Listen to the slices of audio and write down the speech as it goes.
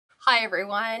Hi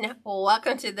everyone,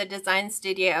 welcome to the design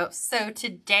studio. So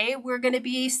today we're going to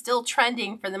be still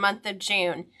trending for the month of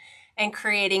June and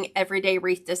creating everyday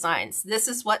wreath designs. This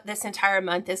is what this entire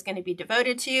month is going to be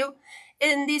devoted to,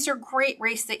 and these are great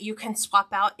wreaths that you can swap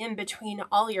out in between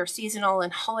all your seasonal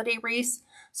and holiday wreaths.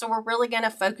 So we're really going to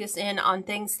focus in on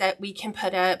things that we can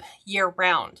put up year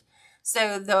round.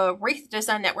 So the wreath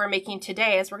design that we're making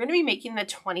today is we're going to be making the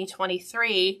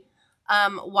 2023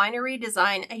 winery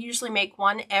design. I usually make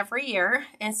one every year,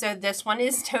 and so this one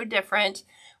is no different.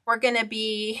 We're going to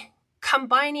be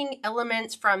combining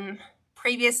elements from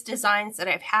previous designs that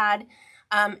I've had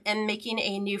and making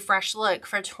a new fresh look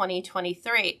for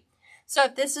 2023. So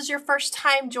if this is your first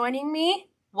time joining me,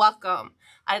 welcome.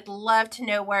 I'd love to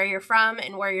know where you're from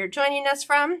and where you're joining us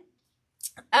from.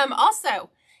 Also,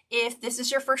 if this is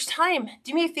your first time,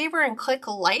 do me a favor and click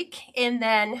like, and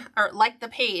then, or like the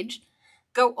page.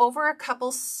 Go over a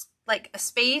couple, like a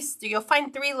space, you'll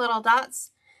find 3 little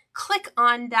dots. Click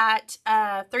on that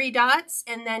 3 dots,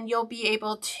 and then you'll be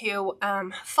able to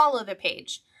follow the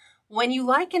page. When you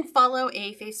like and follow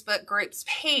a Facebook group's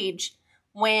page,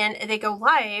 when they go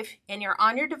live and you're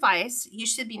on your device, you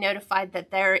should be notified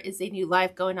that there is a new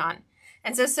live going on.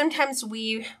 And so sometimes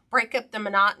we break up the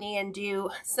monotony and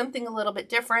do something a little bit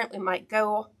different. We might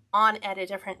go on at a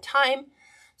different time.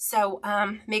 So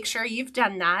make sure you've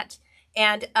done that.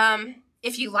 And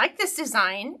if you like this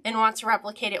design and want to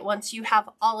replicate it once you have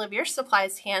all of your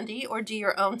supplies handy or do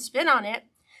your own spin on it,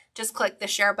 just click the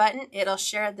share button. It'll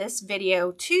share this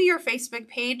video to your Facebook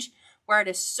page where it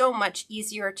is so much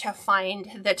easier to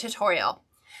find the tutorial.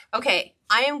 Okay,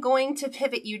 I am going to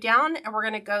pivot you down and we're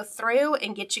going to go through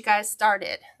and get you guys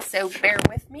started. So bear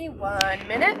with me 1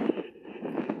 minute.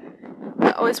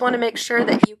 I always want to make sure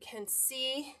that you can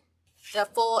see the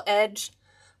full edge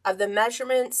of the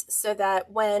measurements so that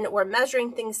when we're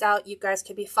measuring things out, you guys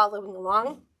can be following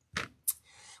along.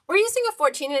 We're using a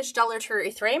 14-inch Dollar Tree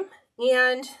frame,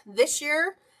 and this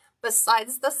year,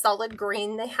 besides the solid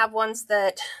green, they have ones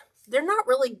that they're not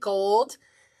really gold.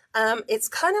 It's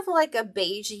kind of like a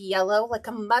beige yellow, like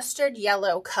a mustard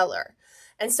yellow color.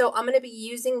 And so I'm going to be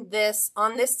using this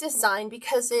on this design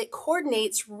because it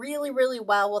coordinates really, really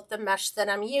well with the mesh that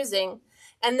I'm using.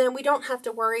 And then we don't have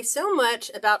to worry so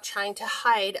much about trying to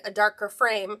hide a darker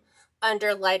frame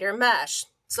under lighter mesh.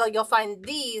 So you'll find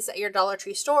these at your Dollar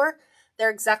Tree store. They're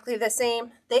exactly the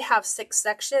same. They have 6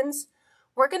 sections.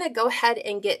 We're going to go ahead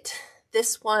and get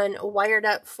this one wired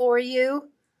up for you.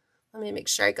 Let me make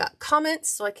sure I got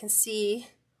comments so I can see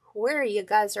where you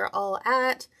guys are all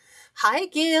at. Hi,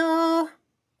 Gil.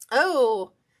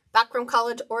 Oh, back from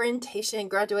college orientation,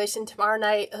 graduation tomorrow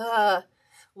night.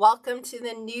 Welcome to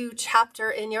the new chapter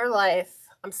in your life.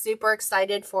 I'm super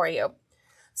excited for you.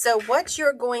 So what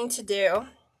you're going to do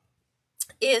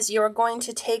is you're going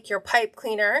to take your pipe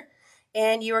cleaner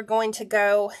and you are going to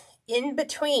go in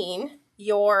between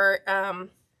your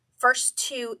first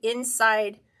 2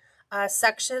 inside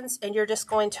sections, and you're just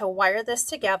going to wire this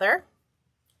together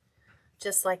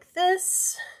just like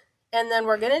this. And then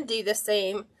we're going to do the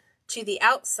same to the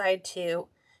outside too,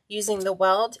 using the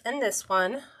weld and this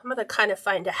one. I'm going to kind of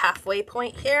find a halfway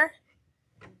point here,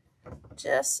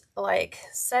 just like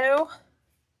so.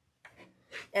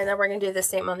 And then we're going to do the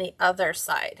same on the other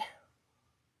side.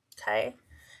 Okay.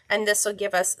 And this will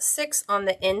give us 6 on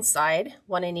the inside,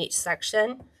 1 in each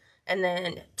section, and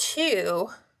then 2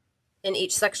 in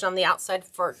each section on the outside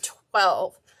for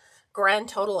 12, grand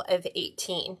total of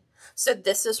 18. So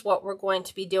this is what we're going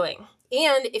to be doing.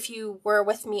 And if you were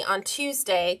with me on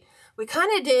Tuesday, we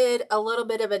kind of did a little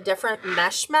bit of a different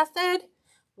mesh method,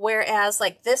 whereas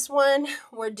like this one,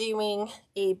 we're doing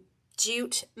a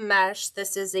jute mesh.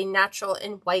 This is a natural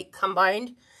and white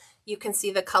combined. You can see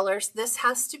the colors. This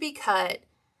has to be cut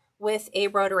with a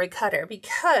rotary cutter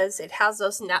because it has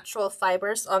those natural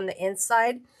fibers on the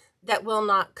inside that will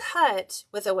not cut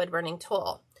with a wood burning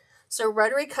tool. So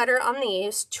rotary cutter on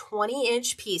these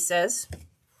 20-inch pieces.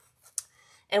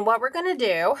 And what we're going to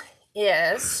do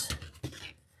is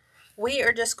we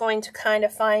are just going to kind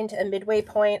of find a midway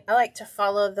point. I like to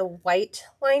follow the white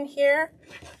line here.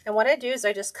 And what I do is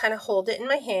I just kind of hold it in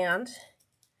my hand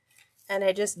and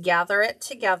I just gather it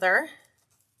together.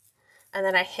 And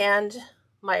then I hand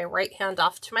my right hand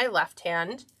off to my left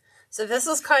hand. So this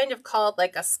is kind of called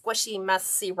like a squishy,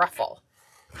 messy ruffle.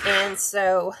 And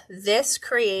so this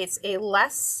creates a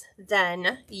less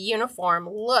than uniform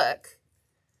look.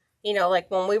 You know,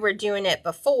 like when we were doing it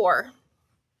before,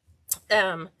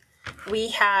 we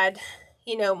had,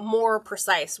 you know, more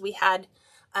precise. We had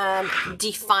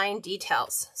defined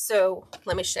details. So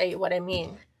let me show you what I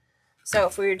mean. So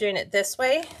if we were doing it this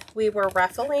way, we were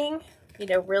ruffling, you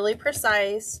know, really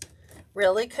precise.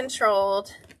 really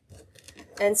controlled.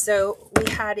 And so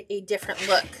we had a different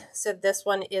look. So this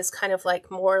one is kind of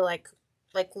like more like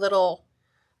little,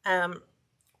 I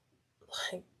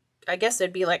guess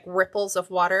it'd be like ripples of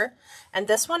water. And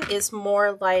this one is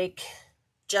more like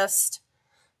just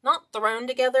not thrown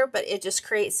together, but it just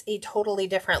creates a totally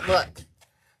different look.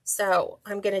 So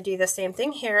I'm going to do the same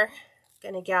thing here.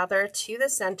 I'm going to gather to the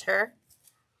center,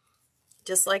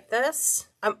 just like this.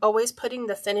 I'm always putting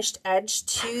the finished edge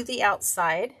to the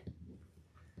outside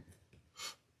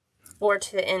or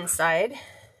to the inside.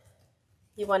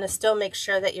 You want to still make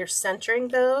sure that you're centering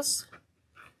those.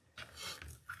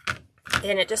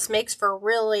 And it just makes for a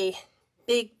really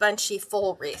big, bunchy,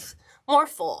 full wreath. More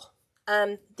full.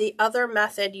 The other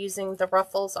method, using the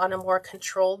ruffles on a more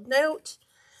controlled note,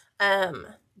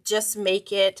 just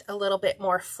make it a little bit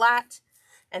more flat.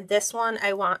 And this one,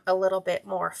 I want a little bit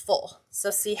more full. So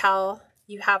see how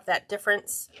you have that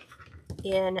difference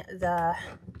in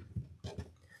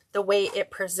the way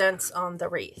it presents on the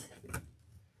wreath.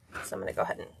 So I'm going to go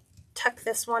ahead and tuck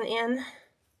this one in.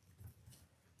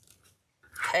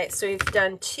 Okay, so we've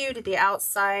done 2 to the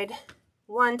outside,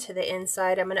 1 to the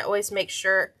inside. I'm going to always make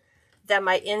sure that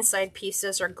my inside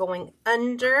pieces are going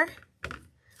under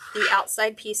the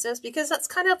outside pieces, because that's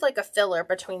kind of like a filler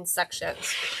between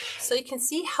sections. So you can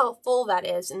see how full that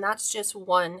is, and that's just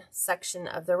one section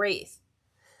of the wreath.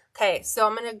 Okay, so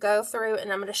I'm going to go through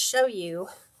and I'm going to show you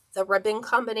the ribbon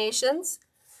combinations,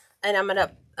 and I'm going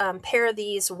to pair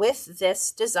these with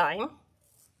this design,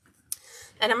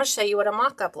 and I'm going to show you what a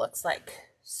mock-up looks like.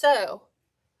 So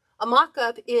a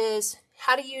mock-up is,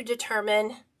 how do you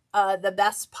determine the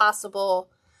best possible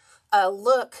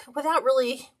look without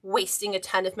really wasting a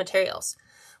ton of materials?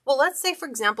 Well, let's say, for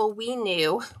example, we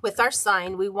knew with our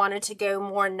sign we wanted to go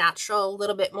more natural, a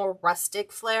little bit more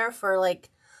rustic flair for like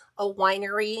a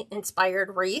winery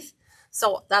inspired wreath.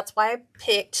 So that's why I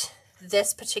picked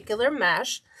this particular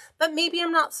mesh, but maybe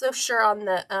I'm not so sure on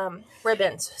the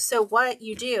ribbons. So what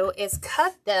you do is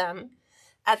cut them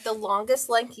at the longest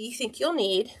length you think you'll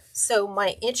need. So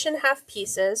my 1.5 inch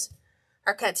pieces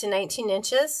are cut to 19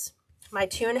 inches. My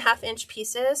 2.5 inch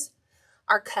pieces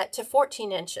are cut to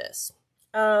 14 inches.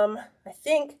 I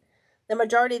think the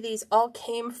majority of these all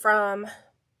came from,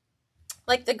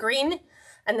 like the green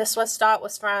and the Swiss dot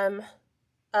was from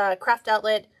Craft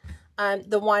Outlet.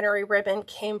 The winery ribbon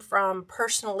came from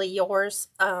Personally Yours.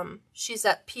 She's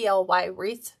at PLY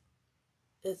Wreath.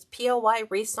 It's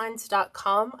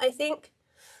PLYWreathsigns.com, I think.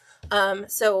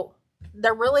 So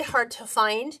they're really hard to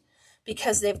find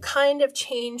because they've kind of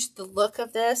changed the look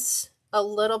of this a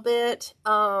little bit.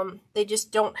 They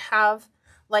just don't have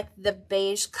like the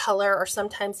beige color or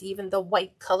sometimes even the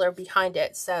white color behind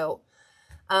it. So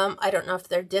I don't know if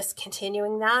they're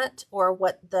discontinuing that or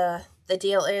what the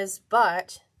deal is,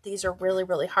 but these are really,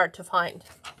 really hard to find.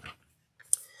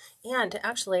 And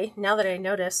actually, now that I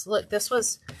notice, look,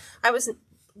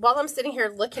 while I'm sitting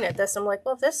here looking at this, I'm like,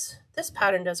 well, this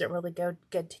pattern doesn't really go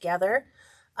good together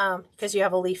because you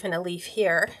have a leaf and a leaf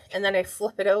here. And then I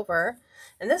flip it over,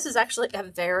 and this is actually a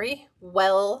very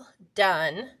well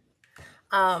done,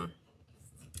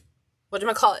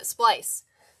 splice.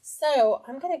 So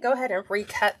I'm going to go ahead and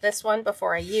recut this one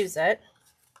before I use it.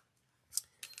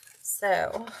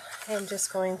 So I'm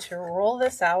just going to roll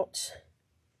this out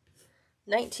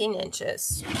 19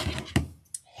 inches.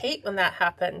 Hate when that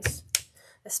happens,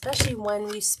 especially when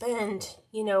we spend,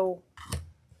 you know,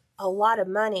 a lot of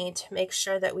money to make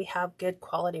sure that we have good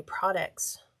quality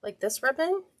products. Like this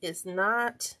ribbon is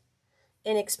not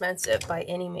inexpensive by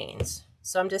any means.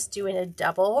 So I'm just doing a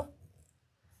double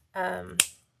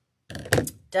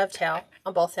dovetail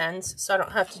on both ends, so I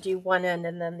don't have to do one end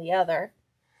and then the other.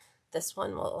 This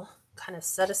one will kind of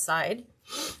set aside.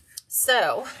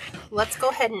 So let's go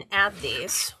ahead and add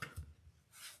these.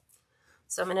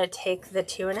 So I'm going to take the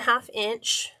 2.5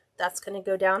 inch, that's going to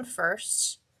go down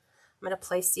first. I'm going to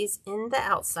place these in the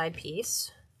outside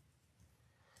piece.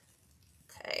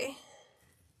 Okay.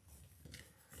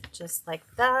 Just like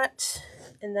that.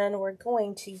 And then we're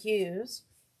going to use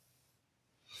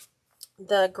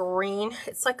the green,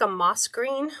 it's like a moss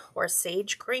green or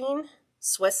sage green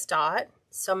Swiss dot.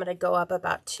 So I'm going to go up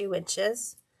about 2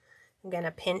 inches. I'm going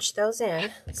to pinch those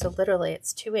in. So literally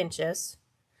it's 2 inches.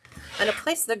 I'm going to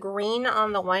place the green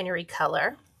on the winery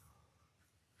color.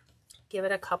 Give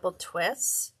it a couple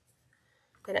twists.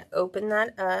 I'm going to open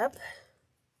that up.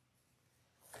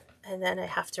 And then I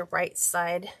have to right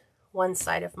side one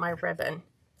side of my ribbon.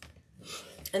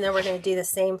 And then we're going to do the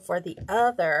same for the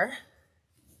other.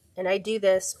 And I do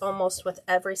this almost with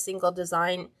every single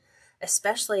design,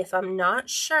 especially if I'm not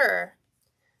sure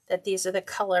that these are the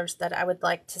colors that I would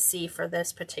like to see for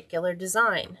this particular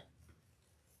design.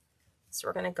 So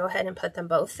we're going to go ahead and put them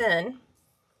both in.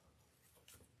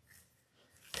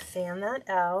 Fan that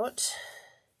out.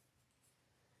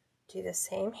 Do the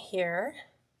same here.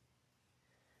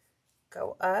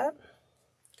 Go up.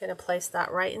 Going to place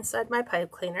that right inside my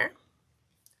pipe cleaner.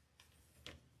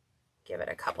 Give it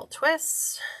a couple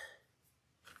twists.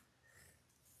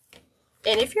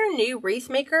 And if you're a new wreath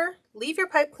maker, leave your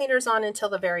pipe cleaners on until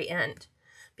the very end.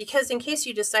 Because in case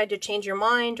you decide to change your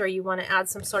mind or you want to add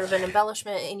some sort of an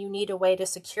embellishment and you need a way to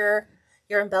secure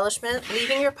your embellishment,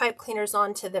 leaving your pipe cleaners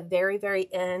on to the very,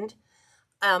 very end,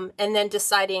 and then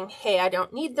deciding, hey, I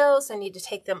don't need those, I need to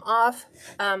take them off,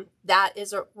 that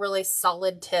is a really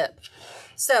solid tip.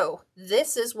 So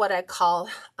this is what I call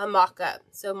a mock-up.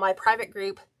 So my private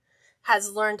group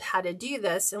has learned how to do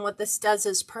this, and what this does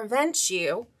is prevent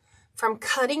you from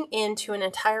cutting into an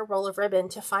entire roll of ribbon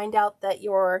to find out that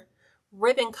your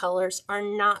ribbon colors are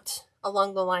not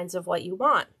along the lines of what you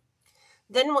want.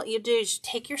 Then what you do is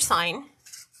take your sign,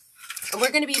 and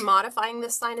we're going to be modifying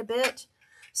this sign a bit.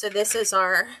 So this is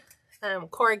our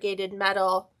corrugated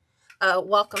metal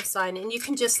welcome sign, and you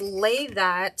can just lay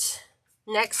that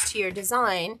next to your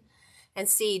design and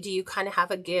see, do you kind of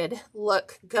have a good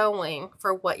look going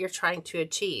for what you're trying to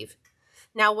achieve.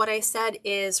 Now what I said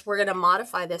is we're going to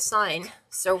modify this sign.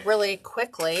 So really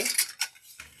quickly,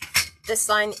 this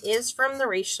sign is from the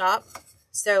Wreath Shop.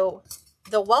 So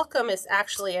the welcome is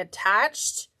actually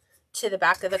attached to the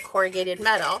back of the corrugated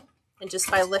metal, and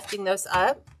just by lifting those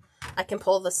up, I can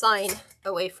pull the sign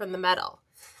away from the metal.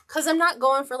 Because I'm not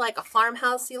going for like a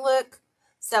farmhousey look,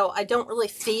 so I don't really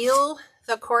feel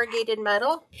the corrugated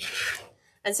metal.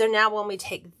 And so now when we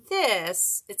take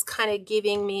this, it's kind of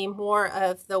giving me more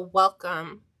of the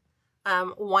welcome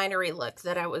winery look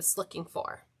that I was looking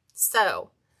for.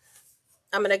 So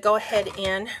I'm going to go ahead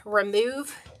and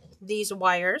remove these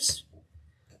wires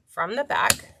from the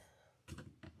back.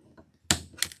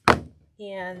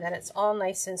 And then it's all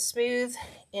nice and smooth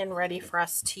and ready for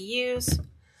us to use.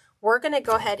 We're going to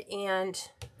go ahead and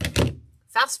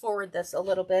fast forward this a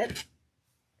little bit.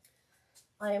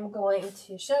 I am going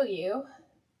to show you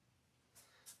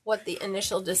what the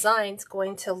initial design is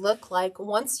going to look like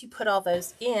once you put all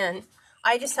those in.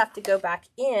 I just have to go back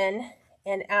in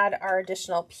and add our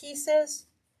additional pieces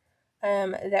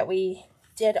that we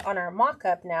did on our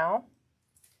mock-up now,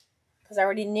 because I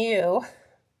already knew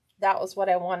that was what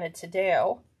I wanted to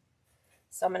do.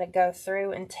 So I'm going to go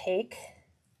through and take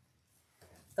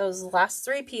those last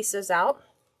three pieces out,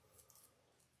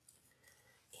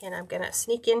 and I'm going to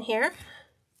sneak in here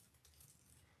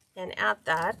and add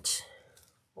that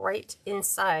right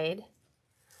inside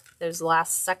those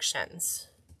last sections.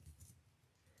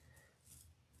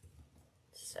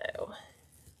 So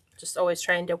just always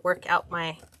trying to work out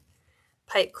my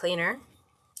pipe cleaner.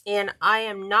 And I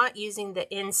am not using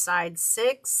the inside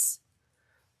 6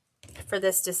 for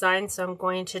this design, so I'm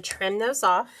going to trim those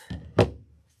off.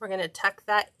 We're going to tuck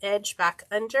that edge back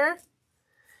under,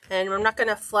 and we're not going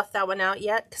to fluff that one out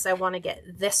yet because I want to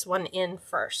get this one in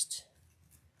first.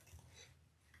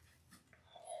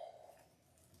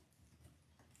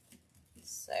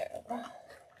 So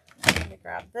I'm going to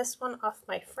grab this one off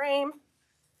my frame,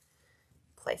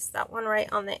 place that one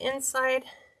right on the inside.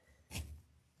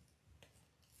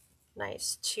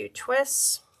 Nice 2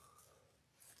 twists.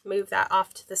 Move that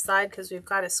off to the side because we've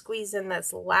got to squeeze in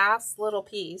this last little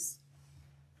piece.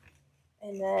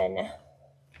 And then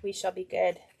we shall be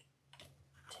good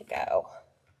to go.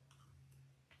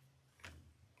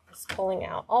 Just pulling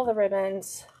out all the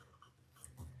ribbons.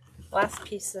 Last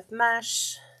piece of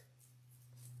mesh.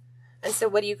 And so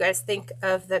what do you guys think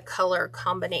of the color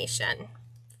combination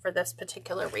for this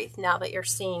particular wreath now that you're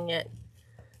seeing it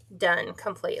done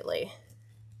completely?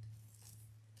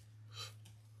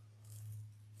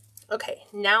 Okay,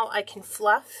 now I can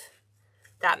fluff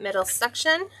that middle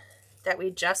section that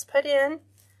we just put in,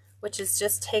 which is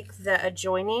just take the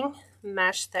adjoining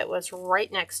mesh that was right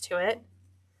next to it,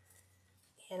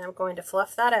 and I'm going to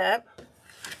fluff that up,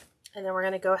 and then we're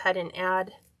going to go ahead and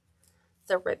add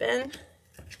the ribbon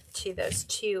to those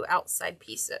 2 outside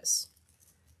pieces.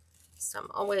 So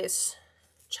I'm always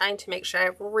trying to make sure I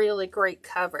have really great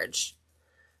coverage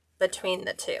between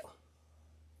the 2.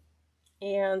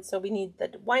 And so we need the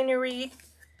winery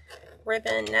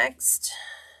ribbon next.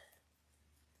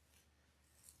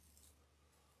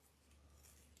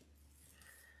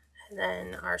 And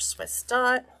then our Swiss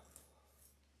dot.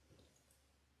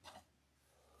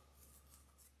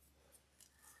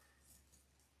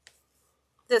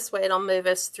 This way it'll move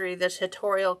us through the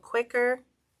tutorial quicker.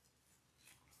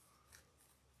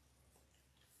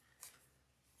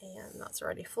 And that's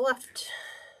already fluffed.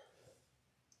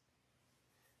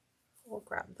 we'll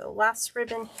grab the last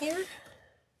ribbon here,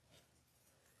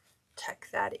 tuck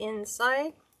that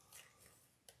inside,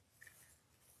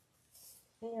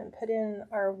 and put in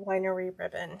our winery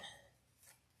ribbon,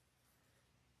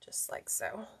 just like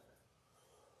so.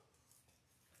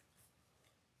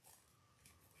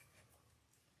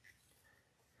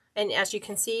 And as you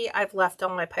can see, I've left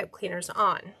all my pipe cleaners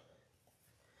on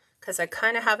because I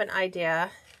kind of have an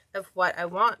idea of what I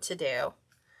want to do.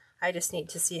 I just need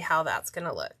to see how that's going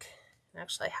to look.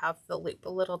 Actually, I have the loop a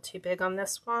little too big on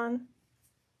this one.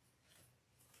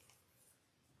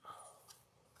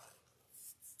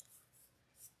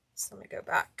 So let me go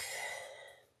back.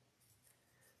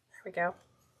 There we go.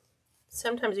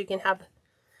 Sometimes you can have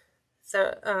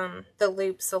the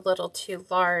loops a little too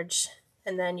large,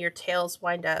 and then your tails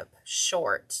wind up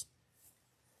short.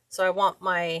 So I want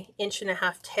my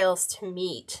 1.5-inch tails to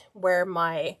meet where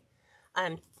my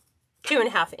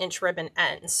 2.5-inch ribbon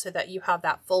ends, so that you have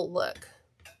that full look.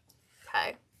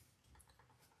 Okay.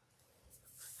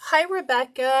 Hi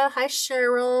Rebecca, hi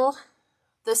Cheryl.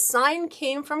 The sign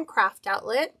came from Craft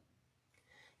Outlet,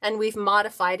 and we've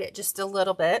modified it just a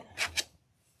little bit.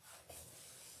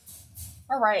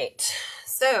 All right,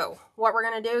 so what we're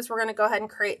going to do is we're going to go ahead and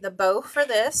create the bow for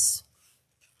this.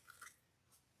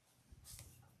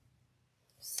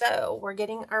 So we're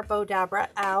getting our bow dabra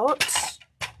out.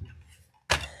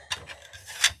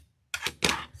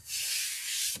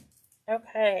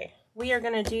 Okay, we are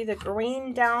going to do the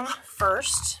green down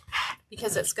first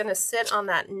because it's going to sit on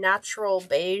that natural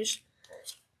beige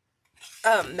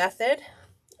method,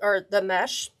 or the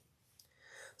mesh.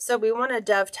 So we want to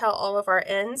dovetail all of our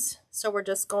ends. So we're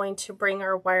just going to bring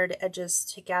our wired edges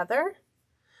together.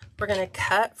 We're going to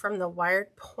cut from the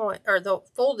wired point, or the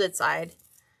folded side,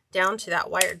 down to that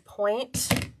wired point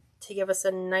to give us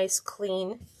a nice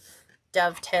clean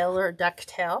dovetail or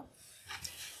ducktail.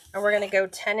 And we're going to go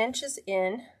 10 inches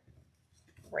in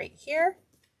right here,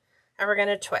 and we're going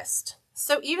to twist.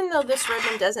 So even though this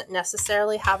ribbon doesn't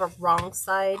necessarily have a wrong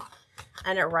side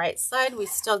and a right side, we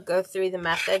still go through the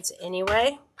methods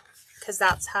anyway, because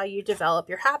that's how you develop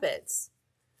your habits.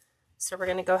 So we're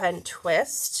going to go ahead and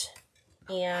twist,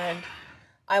 and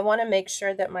I want to make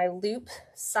sure that my loop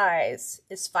size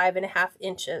is 5.5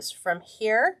 inches from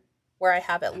here, where I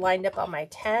have it lined up on my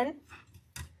 10.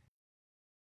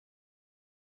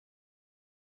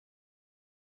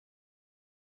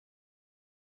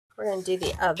 We're going to do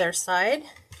the other side,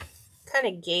 kind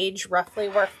of gauge roughly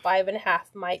where 5.5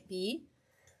 might be,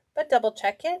 but double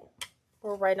check it.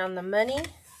 We're right on the money.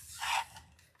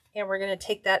 And we're going to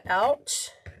take that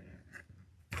out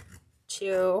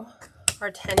to our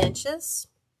 10 inches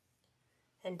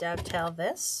and dovetail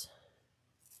this.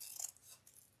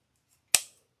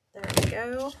 There we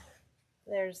go.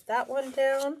 There's that one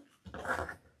down.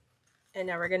 And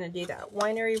now we're going to do that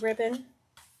winery ribbon.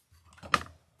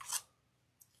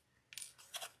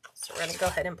 So we're going to go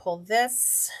ahead and pull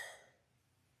this,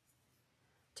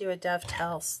 do a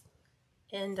dovetail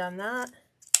end on that.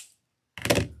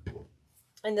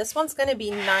 And this one's going to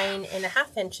be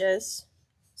 9.5 inches.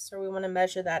 So we want to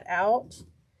measure that out,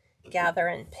 gather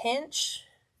and pinch,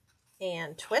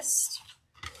 and twist.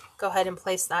 Go ahead and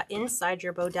place that inside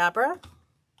your bow dabra.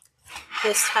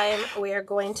 This time we are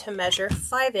going to measure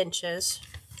 5 inches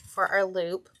for our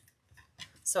loop.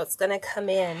 So it's going to come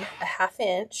in 1/2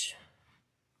 inch.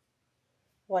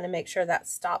 Want to make sure that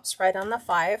stops right on the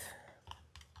 5.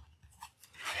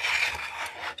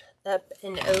 Up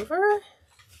and over.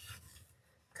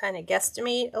 Kind of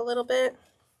guesstimate a little bit,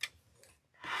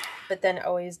 but then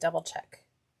always double check.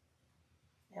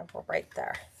 And we're right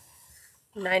there.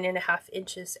 9.5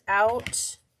 inches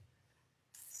out.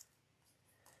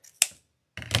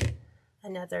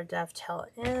 Another dovetail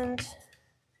end.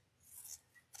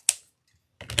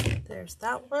 There's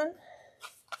that one.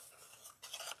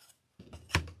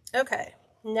 Okay,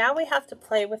 now we have to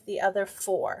play with the other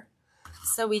 4.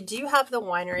 So we do have the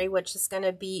winery, which is going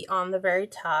to be on the very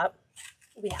top.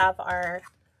 We have our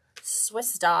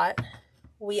Swiss dot.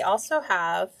 We also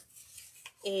have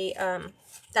a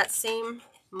that same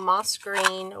moss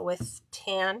green with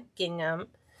tan gingham,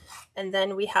 and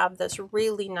then we have this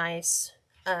really nice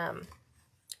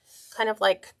kind of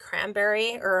like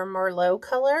cranberry or merlot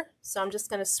color. So I'm just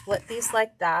going to split these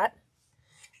like that,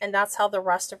 and that's how the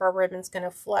rest of our ribbon's going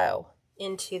to flow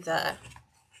into the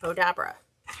bow dabra.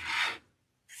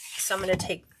 So I'm going to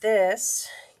take this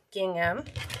gingham.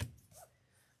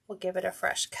 We'll give it a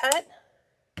fresh cut.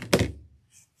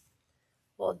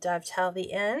 We'll dovetail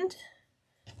the end,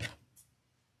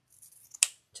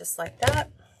 just like that.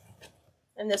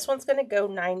 And this one's going to go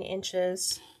 9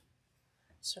 inches,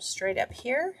 so straight up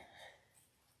here.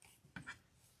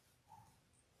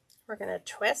 we're going to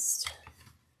twist.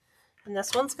 And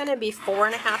this one's going to be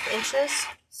 4.5 inches.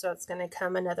 So it's going to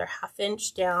come another 1/2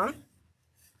 inch down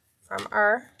from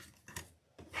our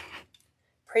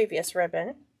previous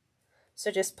ribbon.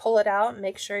 So just pull it out and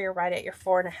make sure you're right at your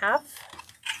 4.5.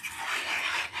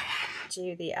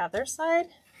 Do the other side.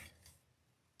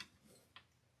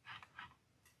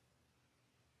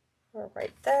 We're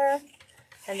right there.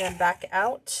 And then back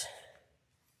out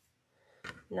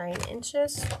 9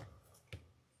 inches.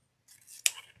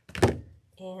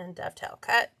 And dovetail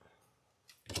cut.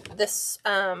 This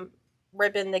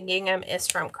ribbon, the gingham, is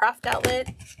from Craft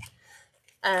Outlet.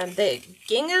 The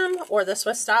gingham or the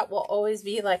Swiss dot will always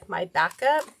be like my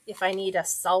backup. If I need a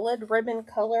solid ribbon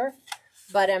color,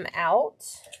 but I'm out,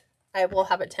 I will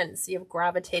have a tendency of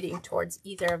gravitating towards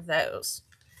either of those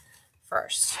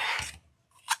first.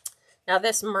 Now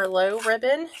this Merlot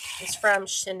ribbon is from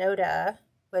Shinoda,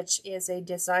 which is a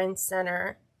design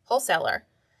center wholesaler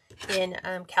in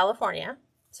California,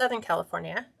 Southern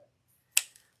California.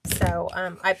 So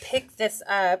I picked this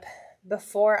up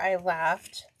before I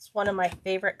left. It's one of my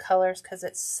favorite colors because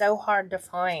it's so hard to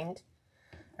find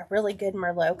a really good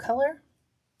Merlot color.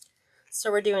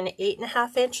 So we're doing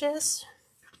 8.5 inches.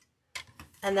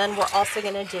 And then we're also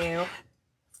going to do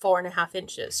 4.5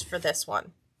 inches for this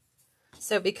one.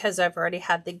 So because I've already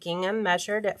had the gingham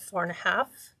measured at 4.5,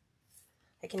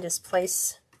 I can just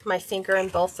place my finger in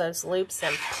both those loops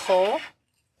and pull,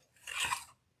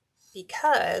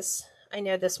 because I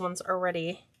know this one's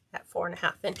already at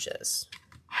 4.5 inches.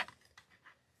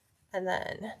 And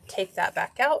then take that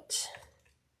back out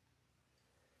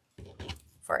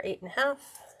for 8.5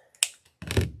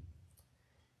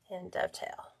 and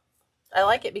dovetail. I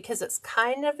like it because it's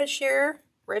kind of a sheer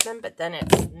ribbon, but then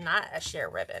it's not a sheer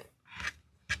ribbon.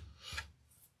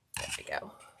 There we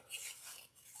go.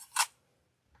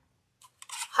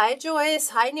 Hi Joyce,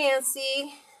 hi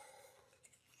Nancy.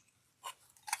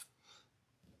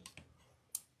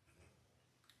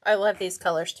 I love these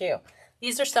colors too.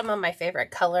 These are some of my favorite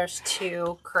colors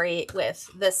to create with,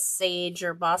 the sage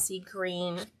or bossy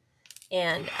green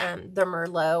and the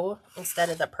Merlot instead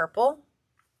of the purple.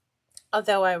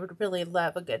 Although I would really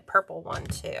love a good purple one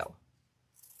too.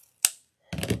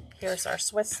 Here's our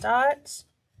Swiss dot.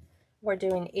 We're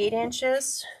doing 8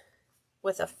 inches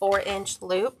with a 4-inch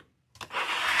loop.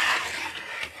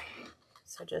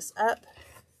 So just up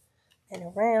and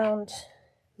around,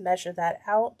 measure that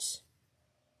out.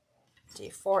 Do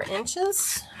 4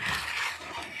 inches.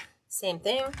 Same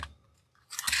thing.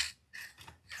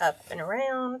 Up and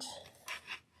around.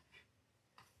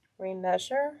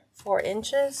 Remeasure 4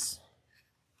 inches.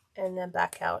 And then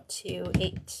back out to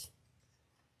 8.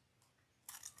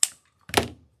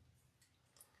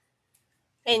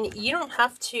 And you don't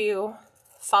have to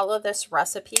follow this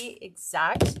recipe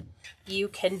exact. You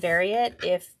can vary it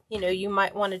if, you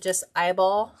might want to just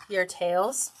eyeball your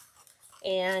tails,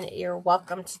 and you're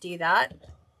welcome to do that.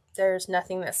 There's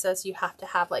nothing that says you have to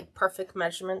have like perfect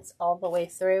measurements all the way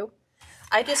through.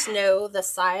 I just know the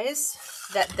size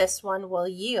that this one will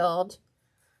yield,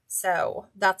 so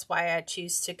that's why I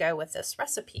choose to go with this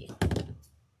recipe.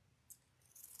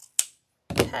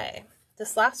 Okay,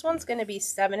 this last one's going to be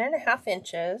 7.5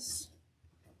 inches,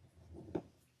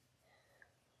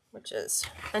 which is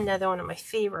another one of my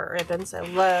favorite ribbons. I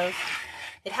love.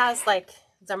 It has like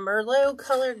the Merlot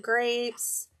colored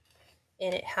grapes,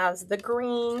 and it has the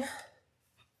green.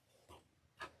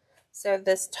 So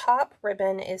this top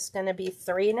ribbon is going to be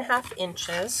 3.5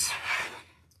 inches.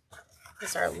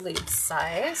 Is our loop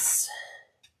size.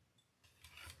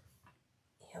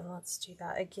 And let's do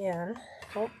that again.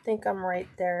 Don't think I'm right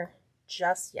there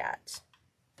just yet.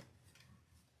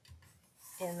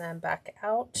 And then back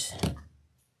out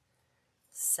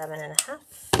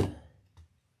 7.5.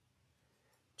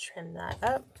 Trim that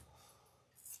up.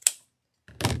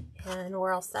 And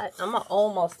we're all set. I'm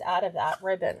almost out of that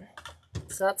ribbon.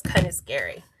 So that's kind of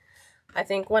scary. I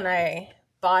think when I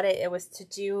bought it, it was to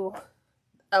do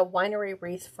a winery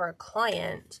wreath for a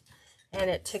client, and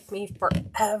it took me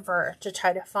forever to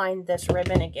try to find this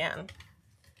ribbon again.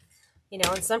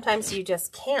 And sometimes you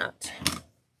just can't,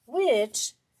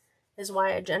 which is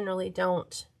why I generally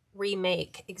don't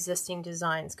remake existing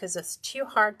designs, because it's too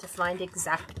hard to find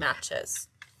exact matches.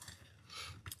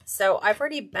 So I've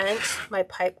already bent my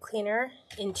pipe cleaner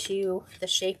into the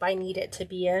shape I need it to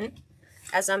be in.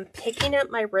 As I'm picking up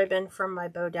my ribbon from my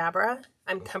bow dabra,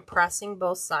 I'm compressing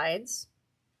both sides.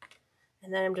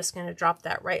 And then I'm just going to drop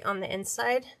that right on the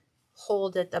inside,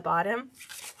 hold at the bottom,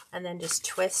 and then just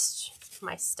twist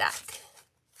my stack.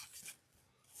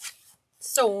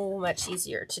 So much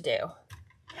easier to do.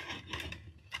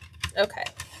 Okay,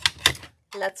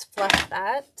 let's fluff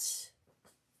that.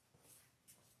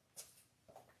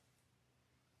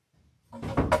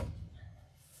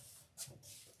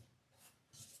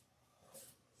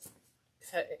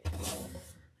 Okay.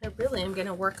 I really am going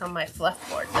to work on my fluff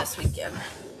board this weekend.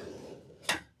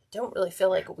 I don't really feel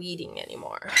like weeding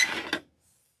anymore.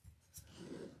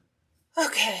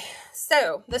 Okay,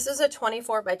 so this is a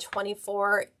 24 by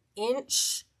 24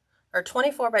 inch, or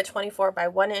 24 by 24 by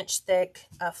 1 inch thick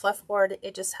fluff board.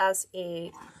 It just has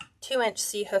a 2-inch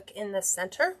C-hook in the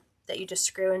center that you just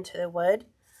screw into the wood.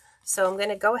 So I'm going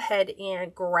to go ahead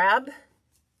and grab,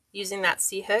 using that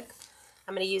C-hook,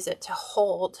 I'm going to use it to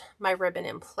hold my ribbon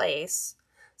in place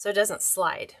so it doesn't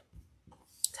slide.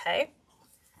 Okay,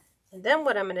 and then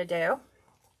what I'm going to do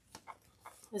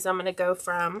is I'm going to go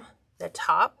from the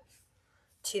top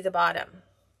to the bottom.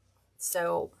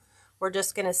 So we're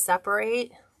just going to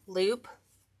separate loop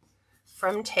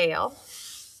from tail.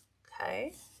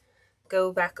 Okay,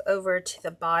 go back over to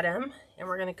the bottom and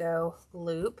we're going to go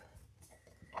loop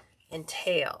and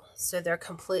tail. So they're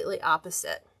completely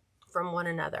opposite from one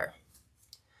another.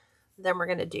 Then we're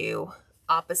going to do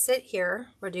opposite here.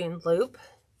 We're doing loop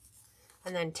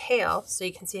and then tail. So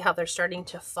you can see how they're starting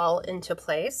to fall into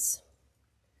place.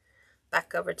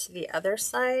 Back over to the other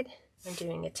side. I'm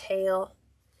doing a tail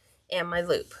and my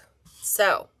loop.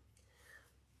 So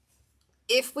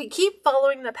if we keep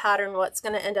following the pattern, what's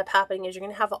going to end up happening is you're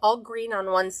going to have all green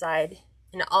on one side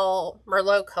and all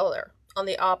Merlot color on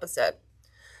the opposite.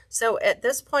 So at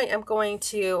this point, I'm going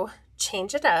to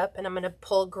change it up and I'm going to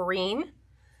pull green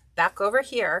back over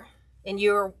here. And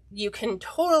you can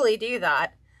totally do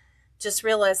that. Just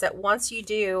realize that once you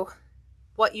do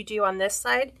what you do on this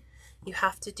side, you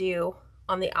have to do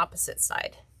on the opposite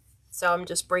side. So I'm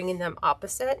just bringing them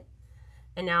opposite,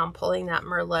 and now I'm pulling that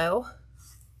Merlot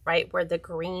right where the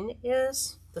green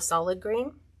is, the solid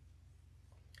green.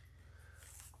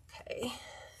 Okay,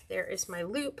 there is my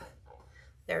loop,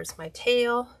 there's my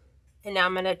tail, and now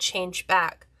I'm going to change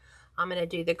back. I'm going to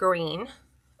do the green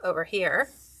over here.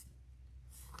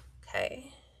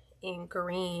 Okay, in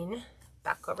green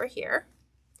back over here.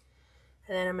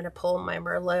 And then I'm going to pull my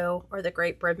Merlot or the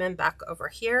grape ribbon back over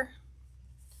here.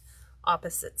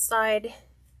 Opposite side,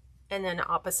 and then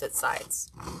opposite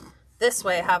sides. This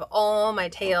way I have all my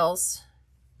tails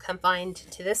confined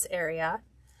to this area,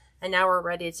 and now we're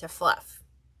ready to fluff.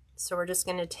 So we're just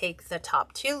going to take the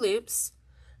top 2 loops,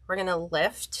 we're going to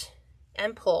lift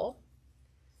and pull.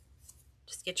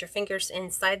 Just get your fingers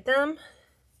inside them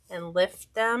and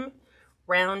lift them,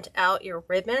 round out your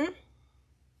ribbon.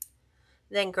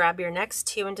 Then grab your next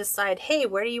 2 and decide, hey,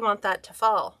 where do you want that to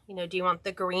fall? You know, do you want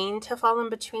the green to fall in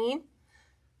between?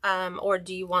 Or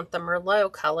do you want the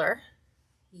Merlot color?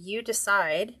 You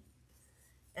decide,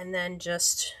 and then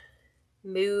just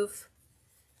move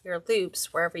your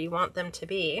loops wherever you want them to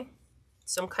be.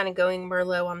 So I'm kind of going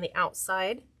Merlot on the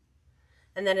outside.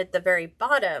 And then at the very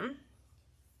bottom,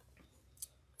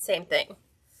 same thing.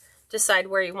 Decide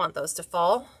where you want those to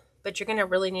fall, but you're going to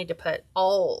really need to put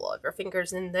all of your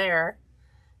fingers in there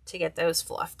to get those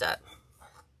fluffed up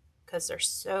because they're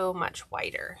so much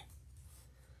whiter.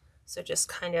 So just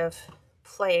kind of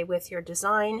play with your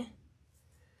design,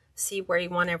 see where you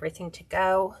want everything to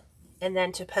go, and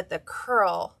then to put the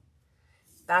curl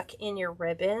back in your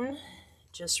ribbon,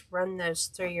 just run those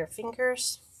through your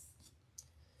fingers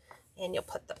and you'll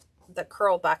put the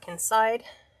curl back inside.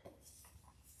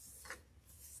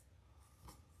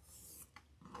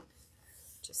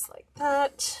 Just like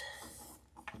that.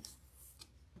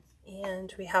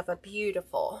 And we have a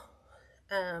beautiful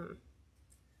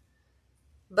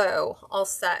bow all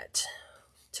set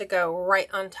to go right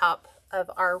on top of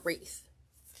our wreath.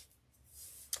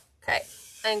 Okay,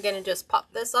 I'm going to just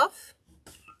pop this off,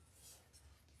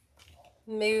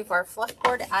 move our fluff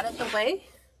board out of the way,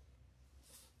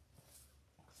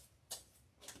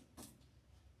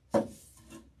 and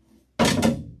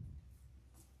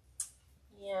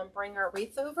bring our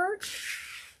wreath over.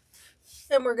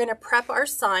 And we're going to prep our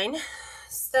sign.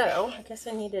 So I guess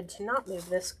I needed to not move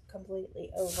this completely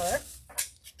over.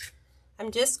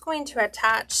 I'm just going to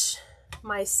attach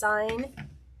my sign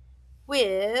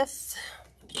with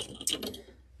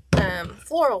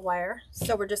floral wire.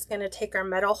 So we're just going to take our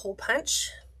metal hole punch,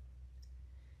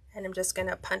 and I'm just going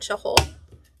to punch a hole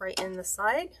right in the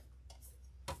side,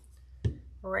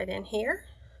 right in here.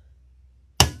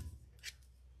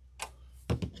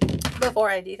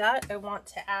 Before I do that, I want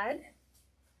to add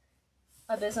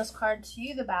a business card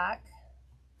to the back,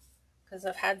 because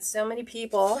I've had so many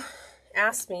people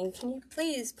ask me, can you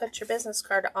please put your business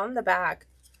card on the back?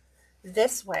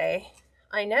 This way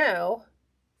I know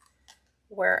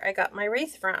where I got my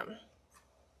wreath from,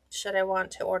 should I want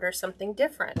to order something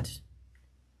different.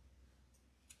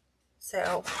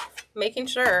 So making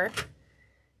sure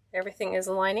everything is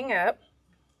lining up,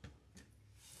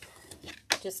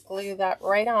 just glue that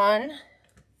right on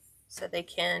so they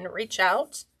can reach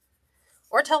out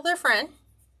or tell their friend.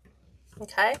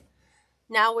 Okay,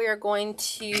 now we are going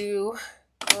to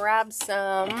grab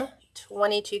some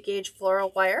 22 gauge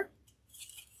floral wire,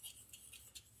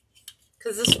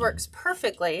 because this works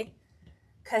perfectly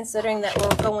considering that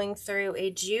we're going through a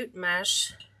jute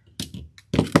mesh,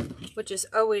 which is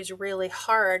always really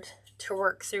hard to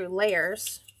work through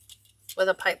layers with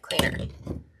a pipe cleaner.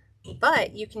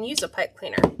 But you can use a pipe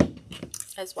cleaner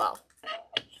as well.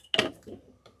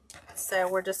 So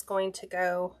we're just going to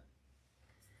go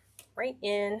right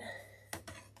in.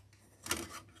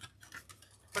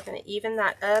 We're going to even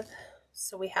that up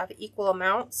so we have equal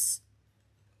amounts.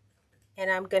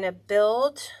 And I'm going to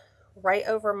build right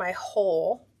over my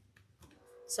hole.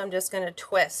 So I'm just going to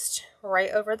twist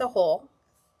right over the hole.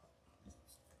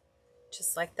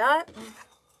 Just like that. I'm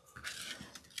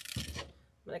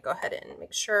going to go ahead and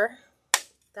make sure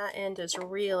that end is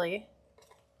really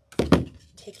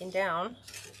taken down.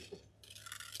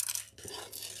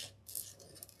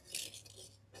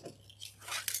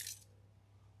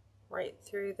 Right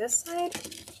through this side.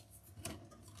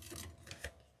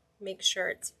 Make sure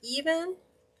it's even.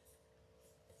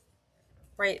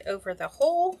 Right over the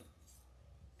hole.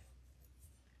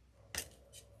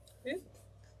 Ooh.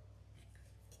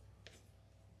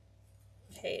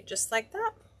 Okay, just like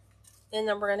that. And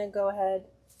then we're going to go ahead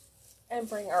and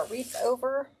bring our wreath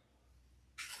over.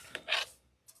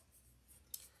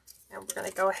 And we're going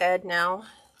to go ahead now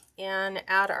and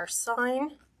add our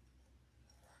sign.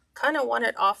 Kind of want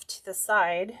it off to the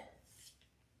side.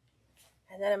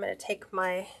 And then I'm going to take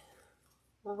my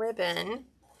ribbon,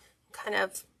 kind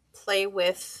of play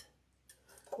with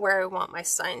where I want my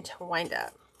sign to wind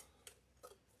up.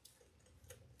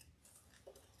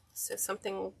 So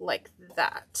something like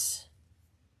that.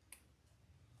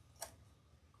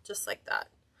 Just like that.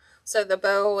 So the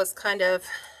bow was kind of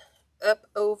up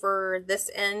over this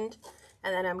end,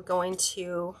 and then I'm going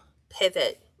to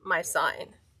pivot my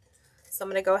sign. So I'm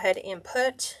going to go ahead and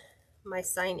put my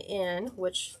sign in,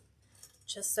 which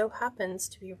just so happens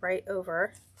to be right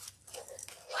over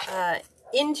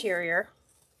interior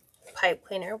pipe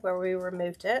cleaner where we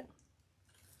removed it.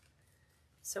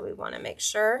 So we want to make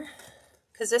sure,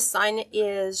 because this sign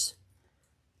is,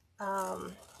 I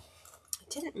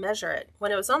didn't measure it.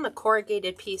 When it was on the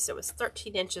corrugated piece, it was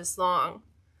 13 inches long.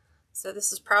 So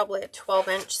this is probably a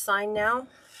 12-inch sign now.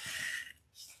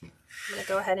 I'm going to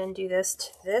go ahead and do this to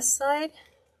this side.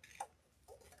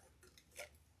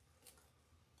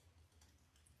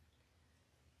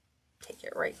 Take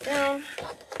it right down.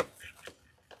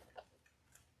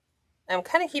 I'm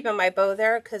kind of keeping my bow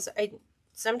there because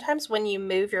sometimes when you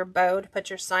move your bow to put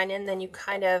your sign in, then you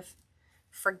kind of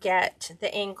forget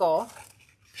the angle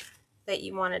that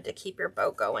you wanted to keep your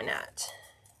bow going at.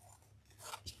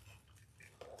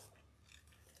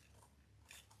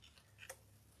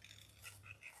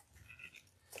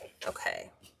 Okay,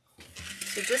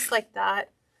 so just like that,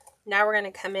 now we're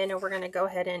going to come in and we're going to go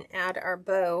ahead and add our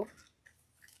bow.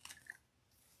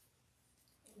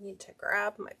 I need to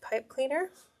grab my pipe cleaner,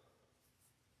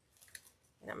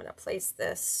 and I'm going to place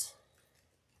this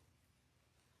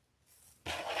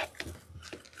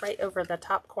right over the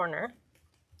top corner.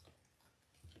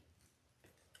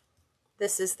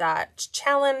 This is that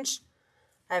challenge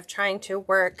of trying to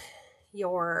work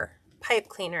your pipe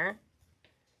cleaner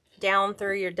down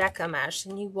through your Deco mesh,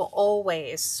 and you will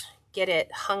always get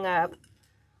it hung up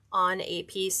on a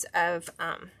piece of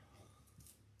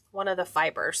one of the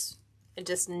fibers. It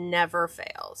just never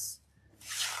fails.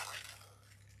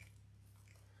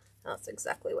 That's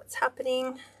exactly what's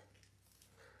happening.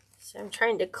 So I'm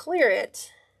trying to clear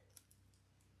it.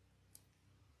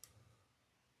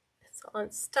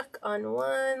 It's stuck on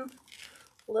one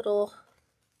little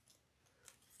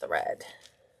thread.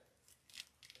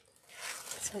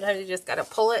 Sometimes you just got to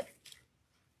pull it,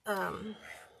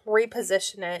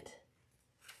 reposition it,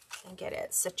 and get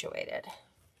it situated.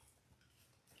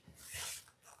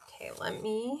 Okay, let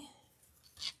me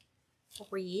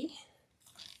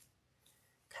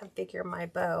reconfigure my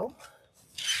bow.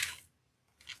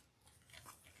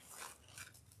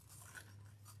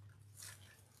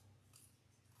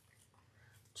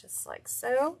 Just like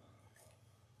so.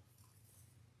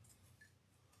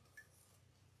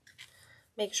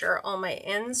 Make sure all my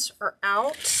ends are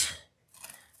out,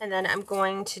 and then I'm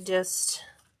going to just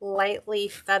lightly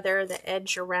feather the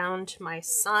edge around my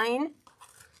sign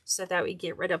so that we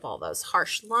get rid of all those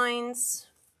harsh lines.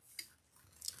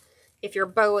 If your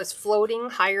bow is floating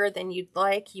higher than you'd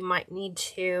like, you might need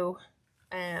to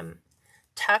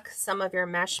tuck some of your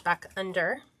mesh back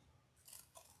under.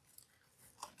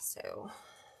 So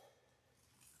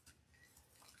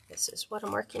this is what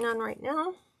I'm working on right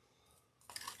now.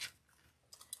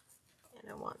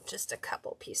 And I want just a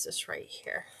couple pieces right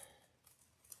here.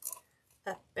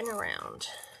 Up and around.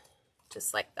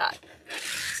 Just like that.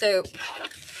 So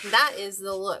that is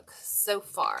the look so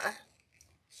far.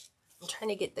 I'm trying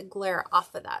to get the glare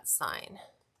off of that sign.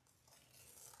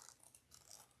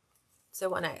 So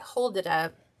when I hold it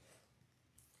up,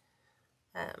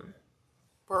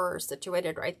 we're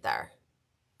situated right there.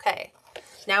 Okay,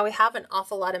 now we have an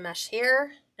awful lot of mesh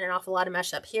here and an awful lot of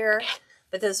mesh up here,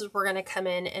 but this is where we're going to come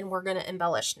in and we're going to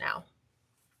embellish now.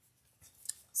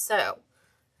 So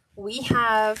we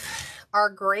have our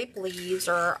grape leaves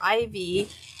or our ivy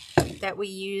that we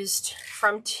used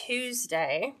from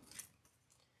Tuesday.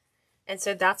 And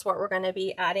so that's what we're going to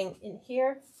be adding in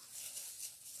here.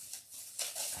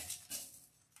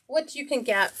 What you can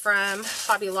get from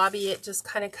Hobby Lobby, it just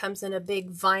kind of comes in a big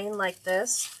vine like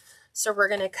this. So we're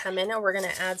going to come in and we're going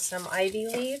to add some ivy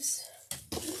leaves.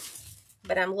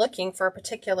 But I'm looking for a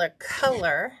particular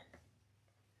color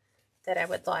that I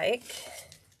would like.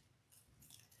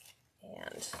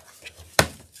 And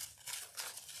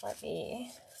let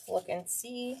me look and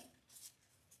see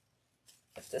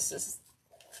if this is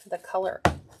the color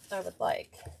I would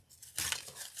like.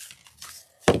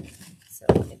 So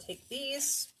I'm going to take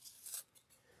these.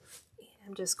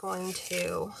 I'm just going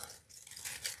to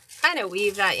kind of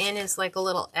weave that in as like a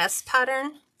little S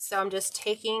pattern. So I'm just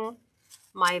taking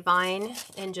my vine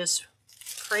and just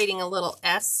creating a little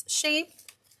S shape.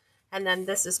 And then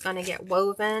this is going to get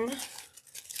woven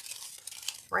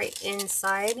right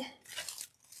inside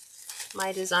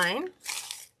my design,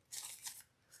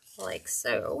 like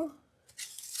so.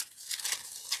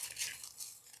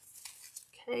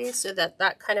 Okay, so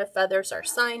that kind of feathers our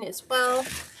sign as well.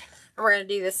 And we're going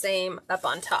to do the same up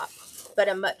on top, but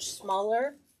a much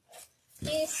smaller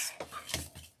piece.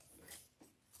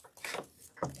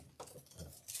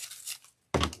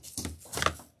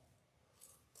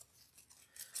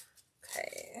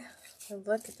 Okay, so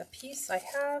look at the piece I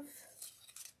have.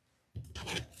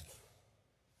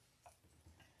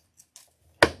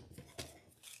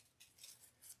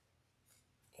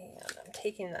 And I'm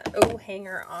taking the O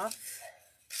hanger off.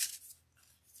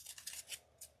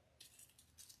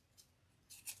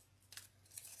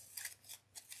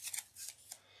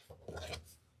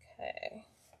 Okay.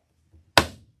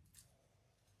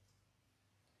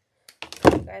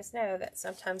 You guys know that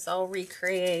sometimes I'll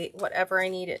recreate whatever I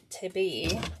need it to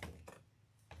be.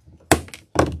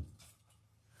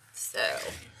 So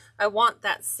I want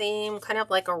that same kind of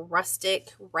like a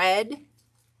rustic red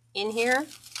in here.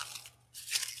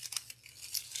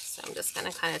 So I'm just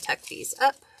going to kind of tuck these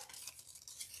up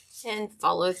and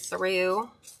follow through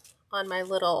on my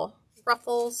little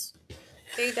ruffles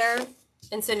through there.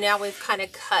 And so now we've kind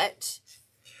of cut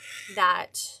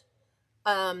that,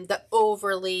 the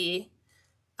overly,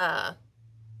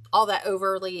 all that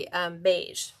overly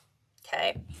beige.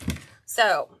 Okay.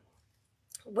 So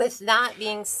with that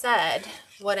being said,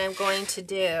 what I'm going to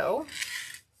do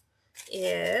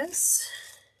is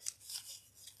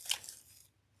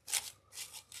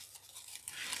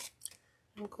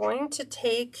I'm going to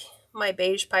take my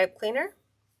beige pipe cleaner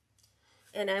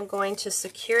and I'm going to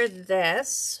secure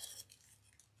this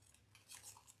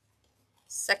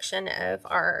section of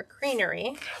our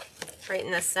greenery right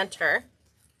in the center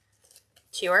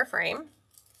to our frame.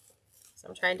 So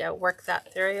I'm trying to work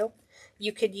that through.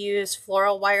 You could use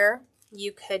floral wire.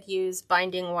 You could use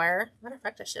binding wire. Matter of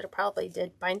fact, I should have probably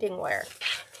did binding wire.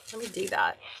 Let me do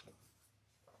that.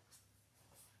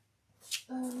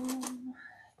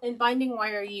 In binding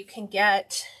wire you can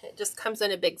get, it just comes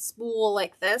in a big spool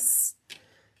like this.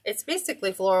 It's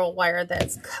basically floral wire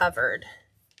that's covered.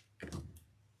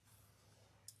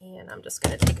 And I'm just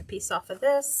going to take a piece off of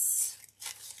this.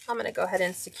 I'm going to go ahead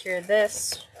and secure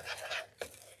this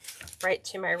right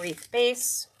to my wreath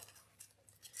base.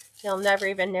 You'll never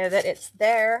even know that it's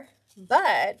there,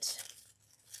 but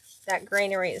that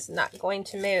greenery is not going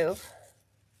to move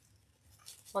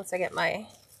once I get my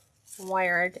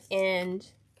wired end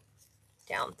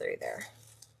down through there.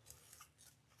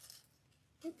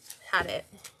 Oops, had it.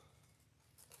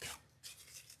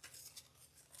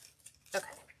 Okay.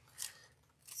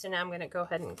 So now I'm going to go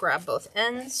ahead and grab both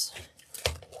ends,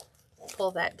 pull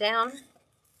that down,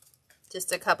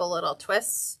 just a couple little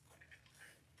twists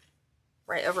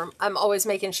right over. I'm always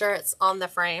making sure it's on the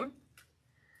frame.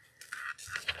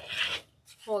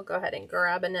 We'll go ahead and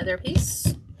grab another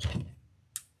piece.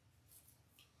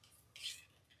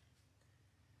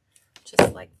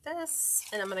 Just like this.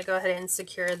 And I'm going to go ahead and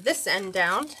secure this end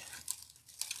down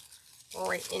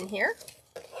right in here.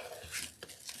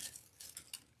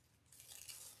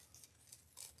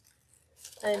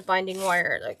 And binding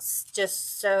wire looks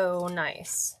just so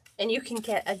nice. And you can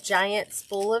get a giant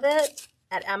spool of it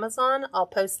at Amazon. I'll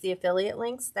post the affiliate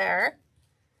links there.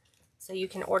 So you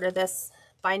can order this.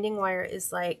 Binding wire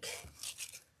is like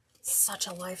such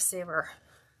a lifesaver,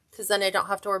 because then I don't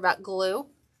have to worry about glue.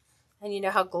 And you know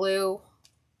how glue,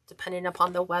 depending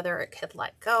upon the weather, it could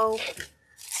let go.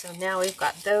 So now we've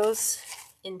got those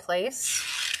in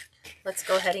place. Let's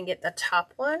go ahead and get the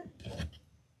top one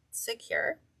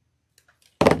secure.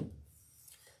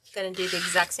 Going to do the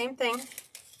exact same thing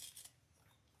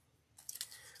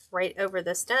right over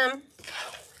the stem.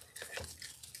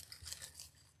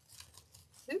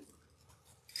 Oop.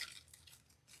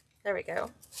 There we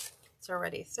go. It's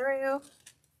already through.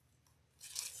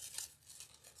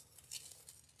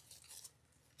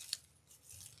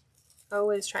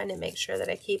 Always trying to make sure that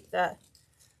I keep the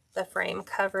frame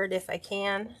covered if I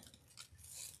can.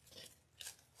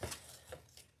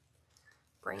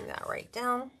 Bring that right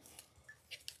down.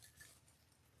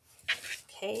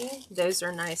 Okay, those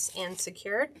are nice and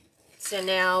secured. So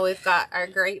now we've got our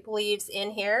grape leaves in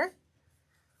here,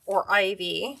 or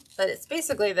ivy, but it's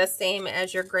basically the same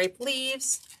as your grape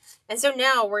leaves. And so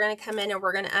now we're going to come in and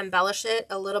we're going to embellish it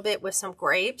a little bit with some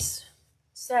grapes.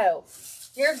 So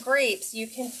your grapes you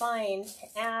can find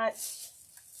at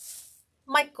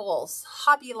Michael's,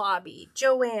 Hobby Lobby,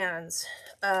 Joann's,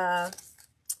 I'm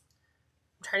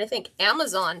trying to think,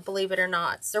 Amazon, believe it or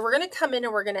not. So we're going to come in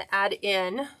and we're going to add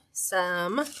in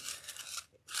some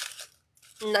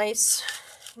nice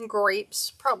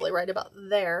grapes, probably right about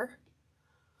there.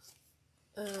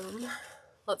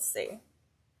 Let's see.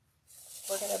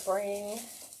 We're going to bring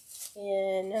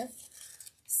in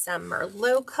some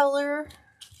Merlot color,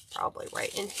 probably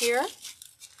right in here.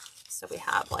 So we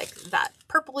have like that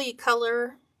purpley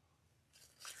color.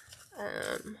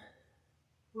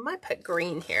 We might put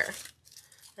green here.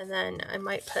 And then I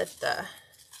might put the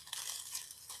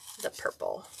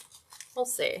purple. We'll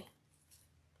see.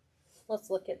 Let's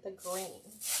look at the green.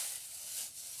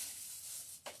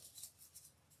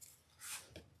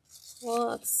 Well,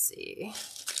 let's see.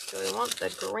 Do we want the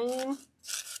green?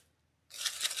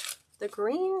 The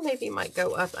green maybe might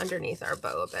go up underneath our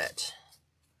bow a bit.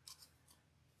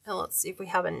 And let's see if we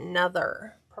have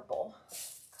another purple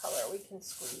color we can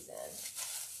squeeze in.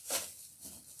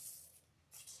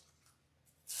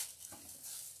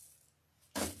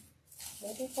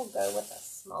 Maybe we'll go with a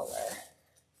smaller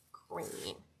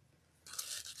green.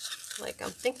 Like,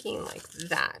 I'm thinking like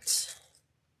that.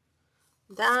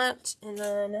 That, and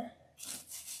then,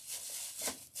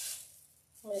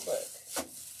 let me look.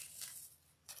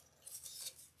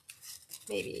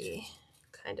 Maybe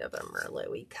kind of a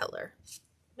Merlot-y color.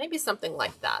 Maybe something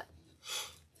like that.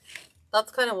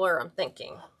 That's kind of where I'm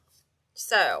thinking.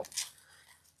 So,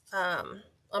 I'm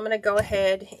going to go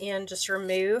ahead and just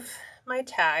remove my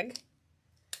tag.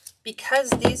 Because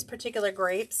these particular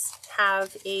grapes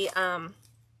have a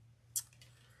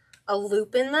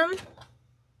loop in them,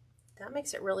 that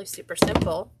makes it really super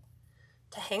simple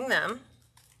to hang them.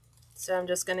 So I'm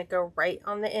just going to go right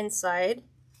on the inside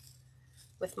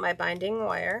with my binding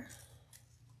wire,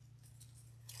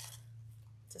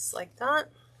 just like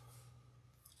that.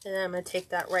 And then I'm going to take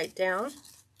that right down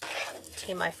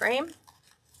to my frame.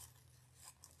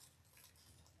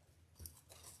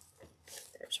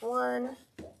 There's one.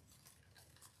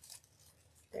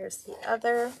 There's the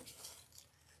other.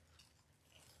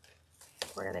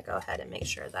 We're going to go ahead and make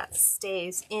sure that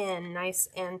stays in nice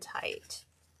and tight.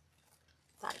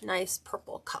 That nice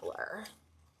purple color.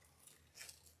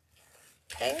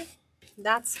 Okay,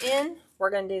 that's in. We're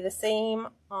going to do the same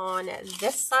on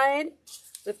this side.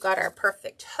 We've got our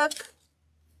perfect hook.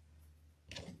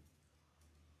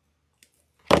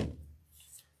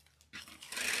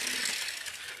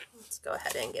 Let's go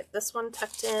ahead and get this one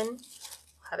tucked in.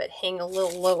 Have it hang a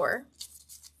little lower.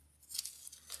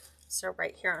 So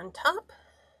right here on top.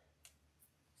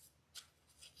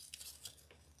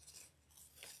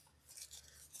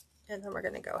 And then we're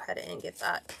going to go ahead and get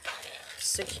that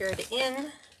secured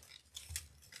in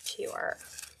to our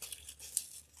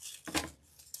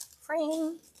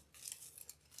frame.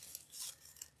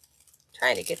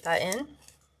 Trying to get that in.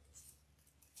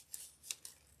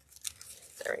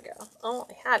 There we go. Oh,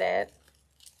 I had it.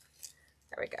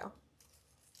 There we go.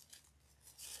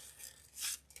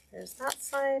 There's that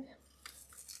side.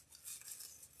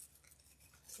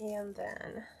 And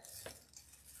then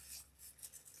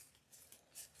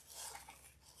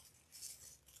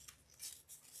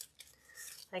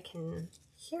I can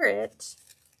hear it.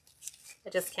 I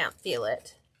just can't feel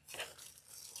it.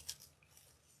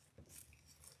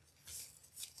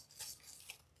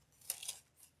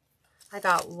 I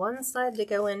got one side to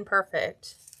go in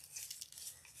perfect.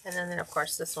 And then of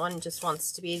course this one just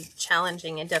wants to be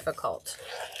challenging and difficult.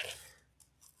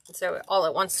 So all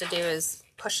it wants to do is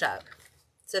push up.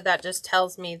 So that just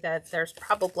tells me that there's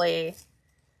probably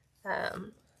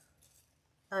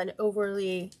an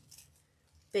overly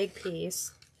big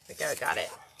piece. There we go, got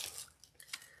it.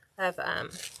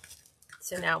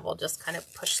 So now we'll just kind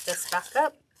of push this back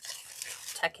up,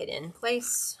 tuck it in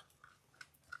place.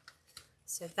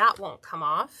 So that won't come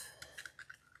off.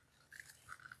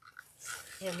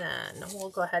 And then we'll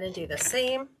go ahead and do the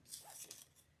same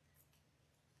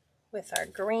with our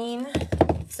green.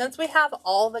 Since we have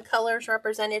all the colors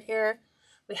represented here,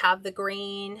 we have the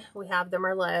green, we have the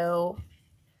Merlot,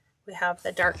 we have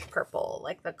the dark purple,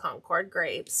 like the Concord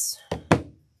grapes.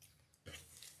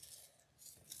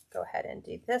 Go ahead and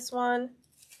do this one,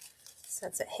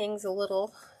 since it hangs a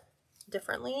little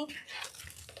differently.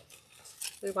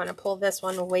 We want to pull this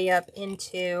one way up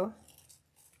into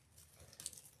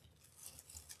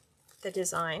the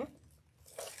design.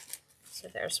 So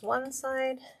there's one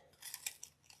side.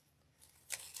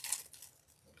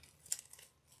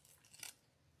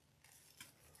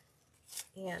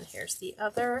 And here's the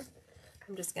other.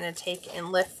 I'm just going to take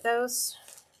and lift those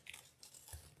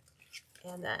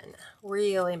and then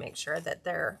really make sure that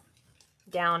they're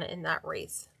down in that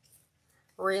wreath.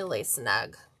 Really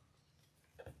snug.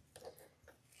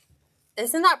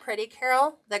 Isn't that pretty,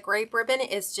 Carol? The grape ribbon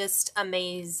is just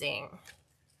amazing.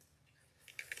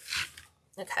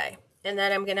 Okay, and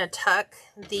then I'm going to tuck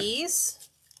these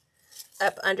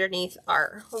up underneath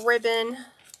our ribbon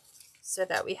so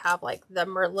that we have like the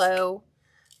Merlot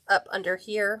up under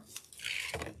here.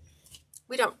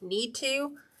 We don't need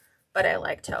to, but I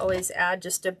like to always add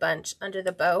just a bunch under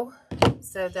the bow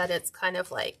so that it's kind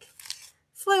of like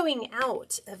flowing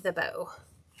out of the bow.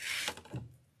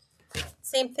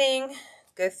 Same thing,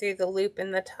 go through the loop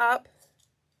in the top.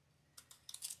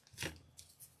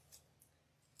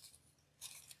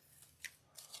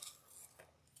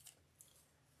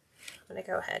 I'm going to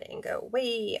go ahead and go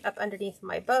way up underneath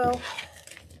my bow.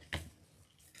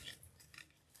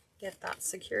 Get that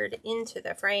secured into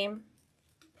the frame.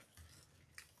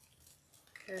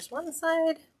 Here's one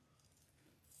side.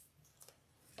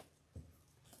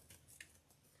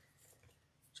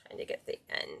 Trying to get the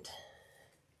end.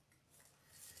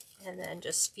 And then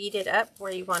just feed it up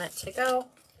where you want it to go.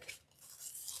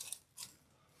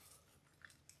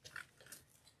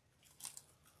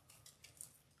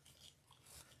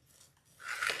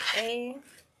 Okay.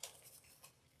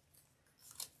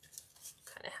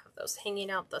 Kind of have those hanging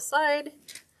out the side.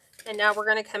 And now we're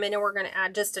going to come in and we're going to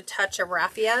add just a touch of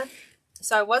raffia.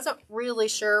 So I wasn't really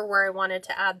sure where I wanted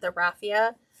to add the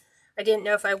raffia. I didn't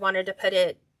know if I wanted to put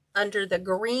it under the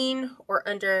green or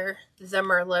under the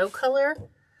Merlot color.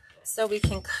 So we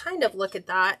can kind of look at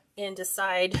that and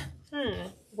decide,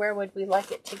 where would we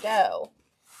like it to go?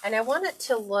 And I want it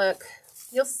to look,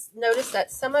 you'll notice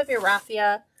that some of your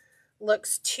raffia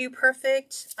looks too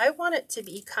perfect. I want it to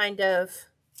be kind of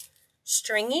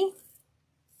stringy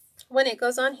when it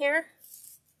goes on here.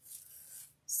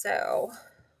 So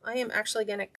I am actually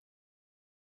going to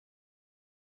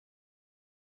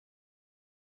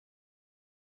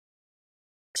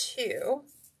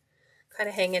kind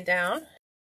of hang it down.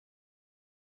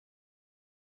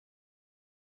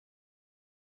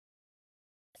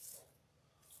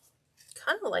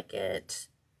 Kind of like it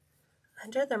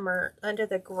under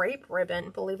the grape ribbon,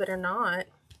 believe it or not.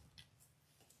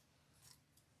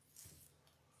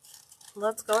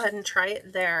 Let's go ahead and try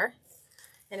it there.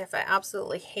 And if I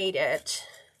absolutely hate it,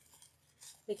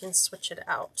 we can switch it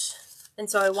out. And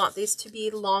so I want these to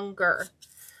be longer.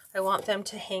 I want them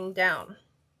to hang down.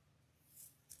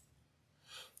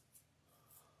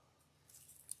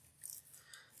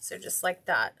 So just like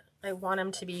that. I want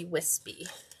them to be wispy.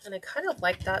 And I kind of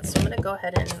like that, so I'm going to go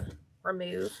ahead and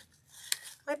remove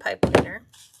my pipe cleaner.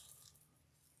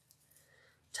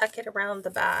 Tuck it around the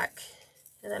back.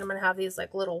 And then I'm going to have these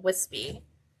like little wispy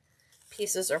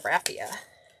pieces of raffia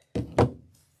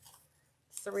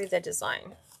through the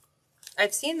design.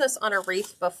 I've seen this on a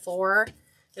wreath before.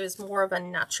 It was more of a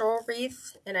natural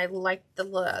wreath, and I liked the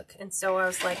look. And so I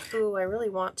was like, ooh, I really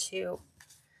want to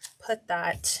put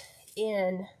that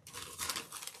in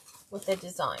with the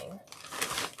design.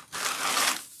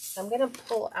 I'm going to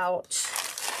pull out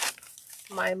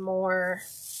my more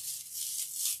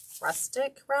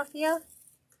rustic raffia.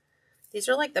 These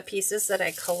are like the pieces that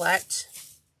I collect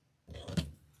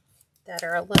that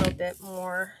are a little bit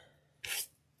more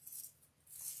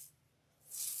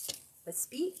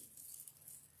wispy.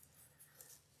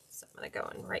 So I'm going to go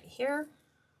in right here.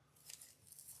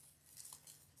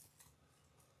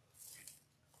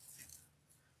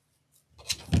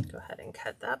 Go ahead and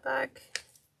cut that back.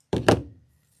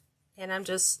 And I'm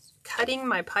just cutting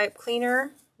my pipe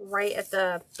cleaner right at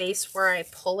the base where I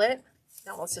pull it.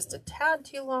 That was just a tad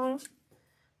too long,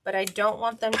 but I don't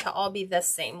want them to all be the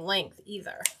same length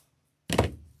either.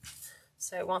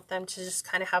 So I want them to just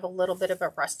kind of have a little bit of a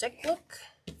rustic look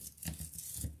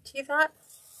to that.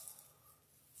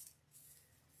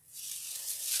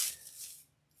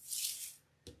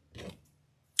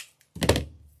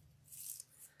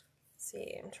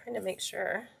 See, I'm trying to make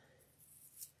sure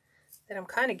that I'm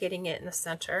kind of getting it in the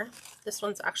center. This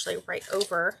one's actually right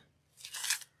over,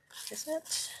 isn't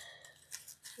it?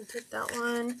 I did that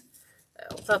one.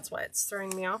 Oh, that's why it's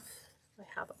throwing me off. I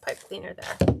have a pipe cleaner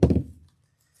there.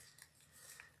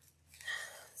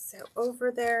 So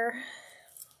over there,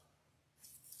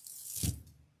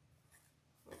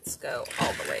 let's go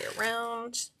all the way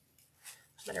around.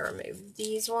 I'm going to remove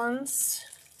these ones.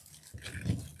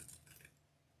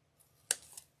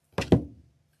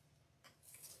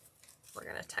 We're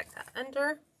going to tuck that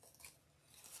under.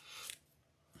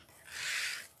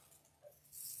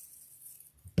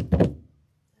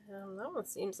 That one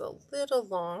seems a little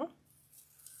long.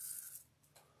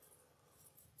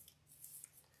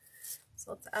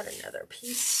 So let's add another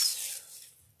piece,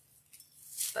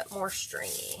 but more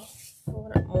stringy. I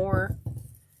want it more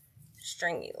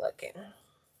stringy looking.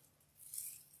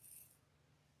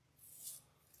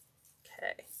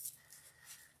 Okay.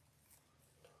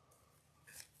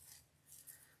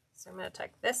 So I'm going to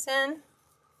tuck this in,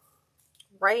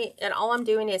 right, and all I'm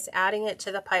doing is adding it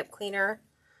to the pipe cleaner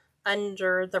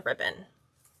under the ribbon.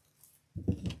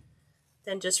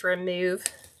 Then just remove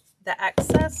the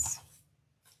excess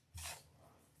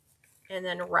and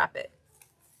then wrap it,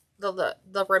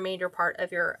 the remainder part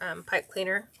of your pipe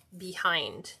cleaner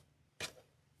behind.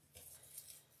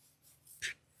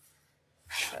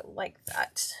 So like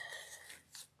that.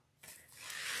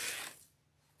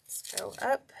 Let's go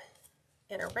up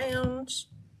and around.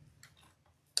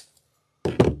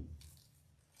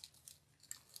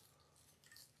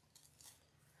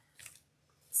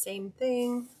 Same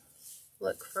thing,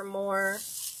 look for more.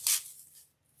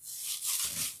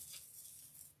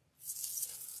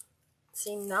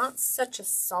 See, not such a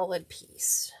solid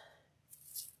piece.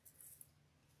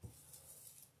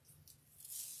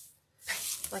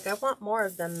 Like, I want more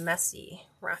of the messy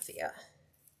raffia.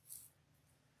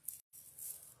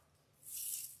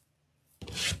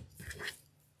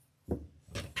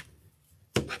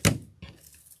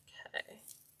 Okay,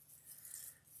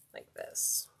 like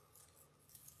this.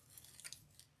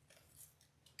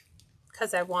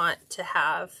 Because I want to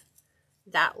have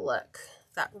that look,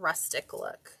 that rustic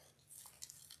look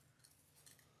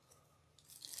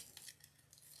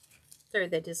through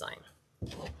the design.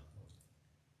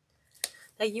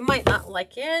 Now you might not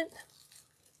like it,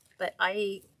 but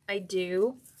I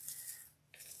do.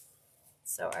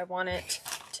 So I want it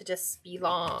to just be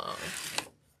long.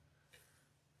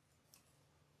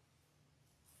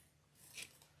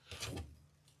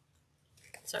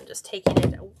 So I'm just taking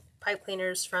it pipe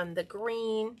cleaners from the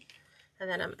green, and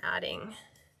then I'm adding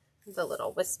the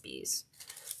little wispies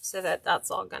so that that's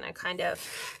all going to kind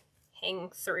of hang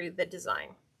through the design.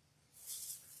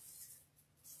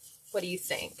 What do you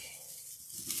think?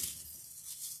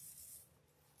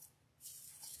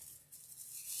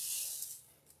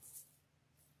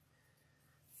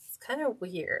 It's kind of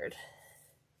weird.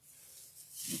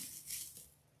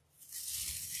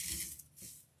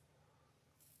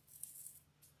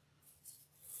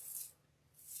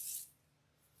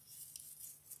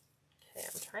 Okay,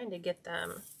 I'm trying to get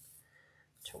them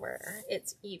to where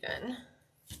it's even.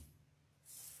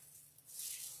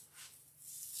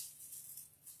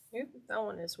 Oop, that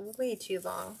one is way too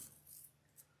long.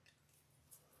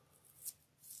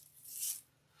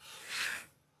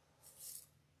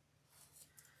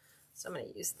 So I'm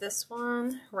going to use this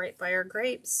one right by our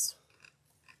grapes.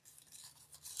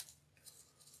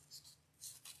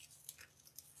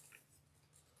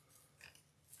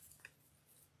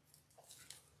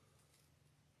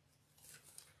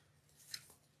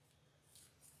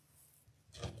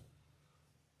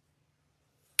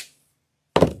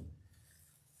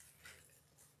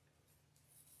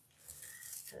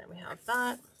 And then we have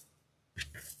that.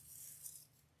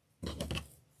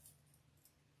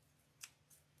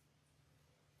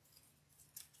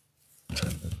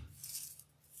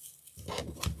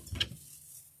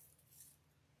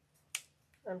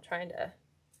 I'm trying to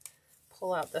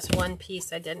pull out this one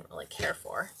piece I didn't really care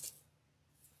for.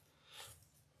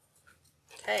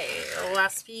 Okay,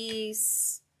 last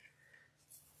piece.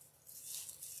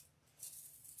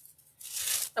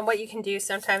 And what you can do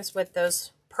sometimes with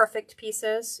those perfect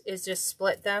pieces is just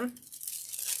split them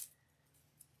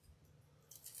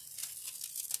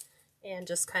and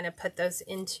just kind of put those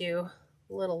into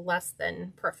a little less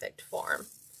than perfect form.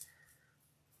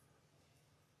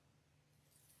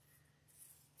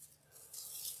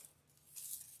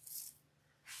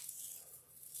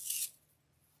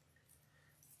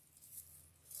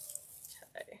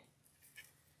 Okay,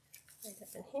 right up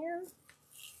in here.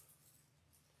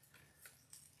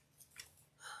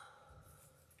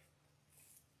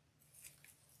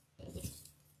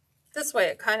 This way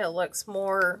it kind of looks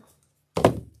more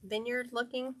vineyard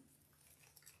looking,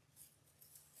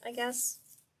 I guess.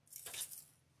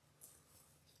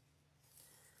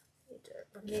 Need to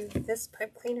remove this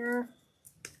pipe cleaner.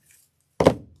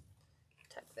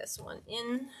 Tuck this one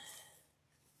in.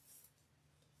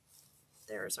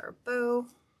 There's our bow.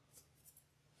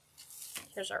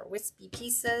 Here's our wispy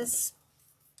pieces.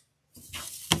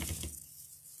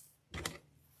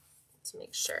 Let's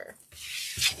make sure.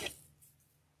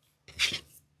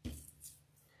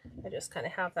 I just kind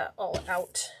of have that all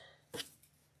out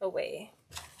away.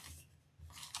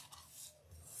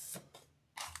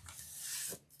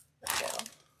 There we go.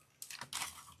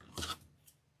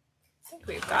 I think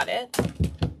we've got it.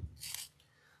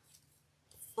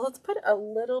 Let's put a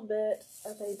little bit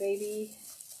of a baby.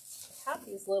 I have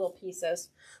these little pieces.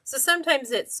 So sometimes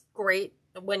it's great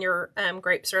when your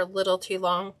grapes are a little too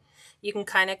long. You can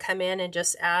kind of come in and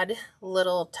just add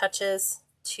little touches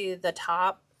to the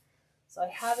top. So I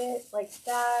have it like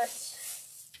that.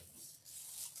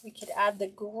 We could add the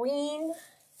green.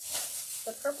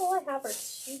 The purple I have are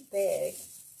too big.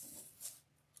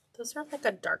 Those are like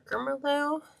a darker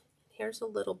Merlot. Here's a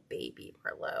little baby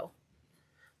Merlot.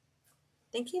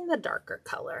 Thinking the darker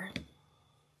color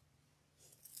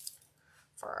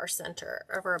for our center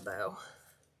of our bow.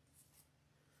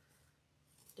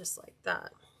 Just like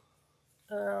that.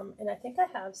 And I think I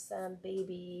have some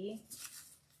baby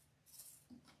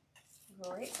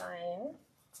grapevine.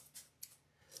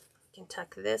 You can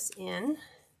tuck this in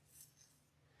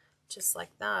just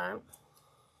like that.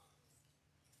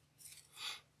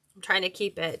 I'm trying to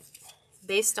keep it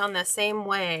based on the same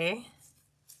way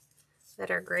that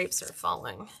our grapes are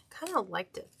falling. Kind of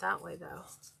liked it that way though.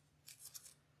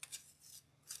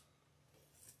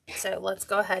 So let's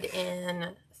go ahead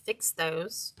and fix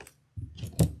those.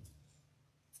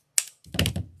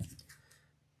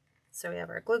 So we have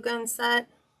our glue gun set.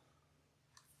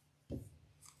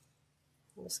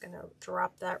 I'm just going to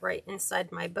drop that right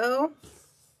inside my bow.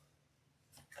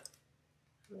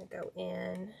 I'm going to go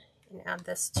in and add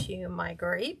this to my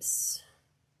grapes.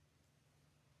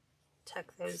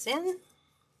 Tuck those in.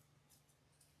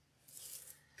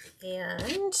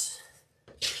 And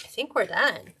I think we're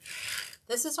done.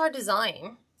 This is our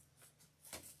design.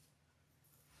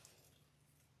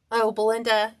 Oh,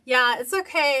 Belinda. Yeah, it's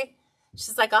okay.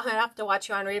 She's like, I'll have to watch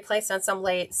you on replay since I'm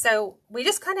late. So we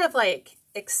just kind of like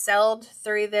excelled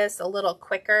through this a little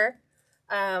quicker.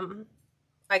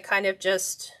 I kind of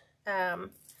just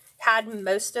had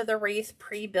most of the wreath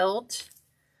pre-built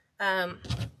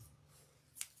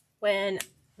when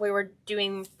we were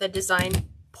doing the design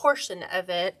portion of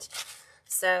it.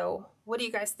 So what do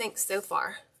you guys think so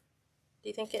far? Do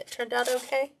you think it turned out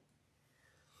okay?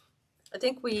 I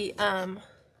think we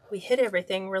hit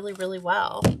everything really, really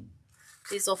well.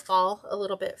 These will fall a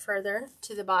little bit further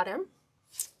to the bottom,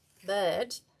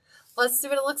 but let's see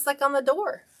what it looks like on the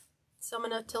door. So I'm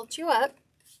going to tilt you up.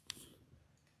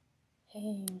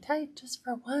 Hang tight just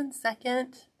for 1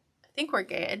 second. I think we're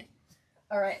good.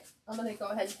 All right, I'm going to go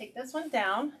ahead and take this one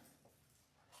down.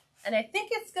 And I think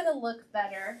it's going to look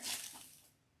better.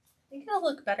 I think it'll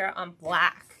look better on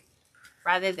black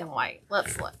rather than white.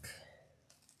 Let's look.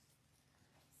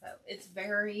 So it's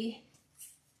very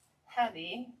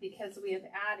heavy because we have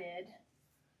added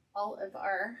all of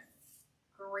our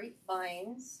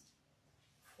grapevines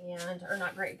and, or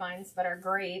not grapevines, but our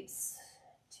grapes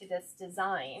to this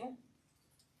design.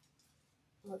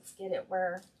 Let's get it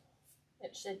where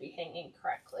it should be hanging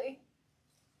correctly.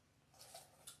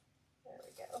 There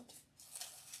we go.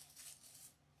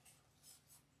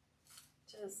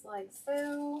 Just like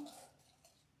so.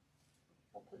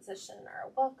 We'll position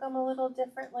our welcome a little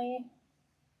differently.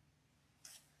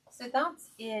 So that's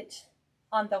it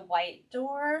on the white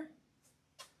door.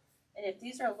 And if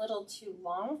these are a little too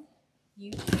long,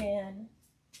 you can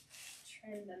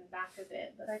trim them back a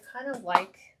bit. But I kind of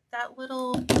like that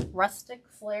little rustic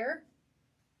flair.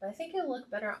 But I think it'll look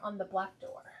better on the black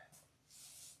door.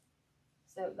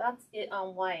 So that's it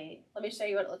on white. Let me show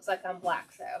you what it looks like on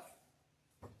black though.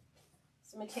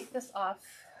 So I'm going to take this off.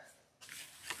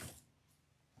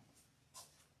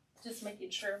 Just making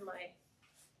sure my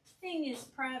thing is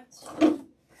prepped.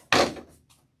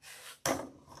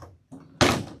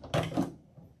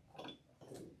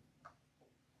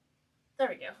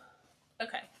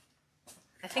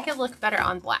 think it'll look better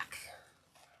on black,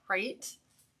 right?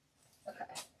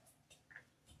 Okay.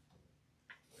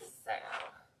 So,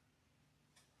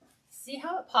 see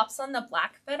how it pops on the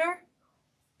black better?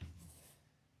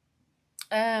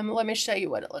 Let me show you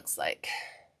what it looks like.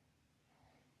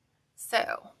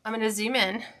 So, I'm going to zoom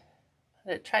in. I'm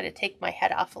going to try to take my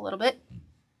head off a little bit.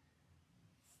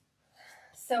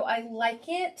 So, I like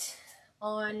it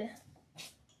on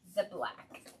the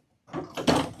black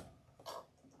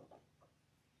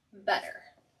better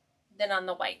than on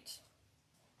the white.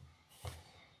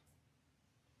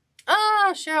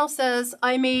 Cheryl says,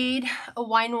 I made a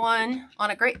wine one on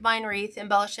a grapevine wreath,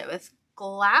 embellished it with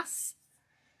glass,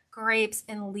 grapes,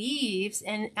 and leaves,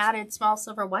 and added small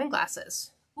silver wine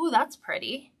glasses. Ooh, that's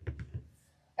pretty.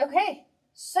 Okay,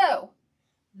 so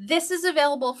this is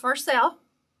available for sale.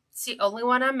 It's the only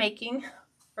one I'm making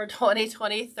for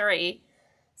 2023.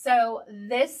 So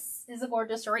this is a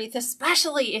gorgeous wreath,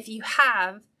 especially if you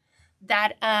have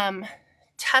that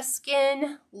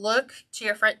Tuscan look to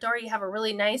your front door. You have a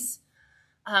really nice,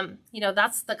 you know,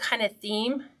 that's the kind of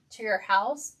theme to your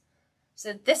house.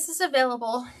 So this is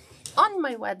available on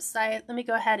my website. Let me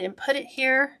go ahead and put it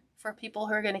here for people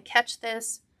who are going to catch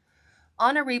this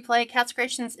on a replay,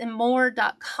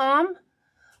 catscreationsandmore.com.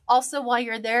 Also, while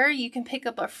you're there, you can pick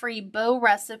up a free bow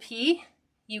recipe.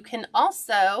 You can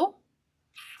also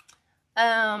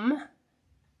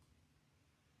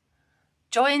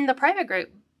join the private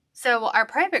group. So our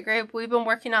private group, we've been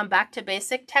working on back to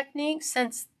basic techniques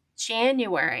since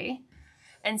January.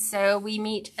 And so we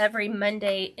meet every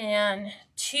Monday and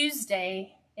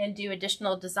Tuesday and do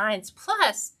additional designs.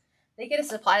 Plus, they get a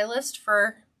supply list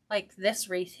for like this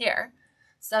wreath here.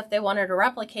 So if they wanted to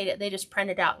replicate it, they just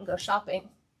print it out and go shopping.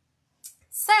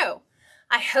 So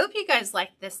I hope you guys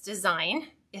like this design.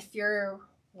 If you're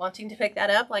wanting to pick that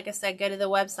up, like I said, go to the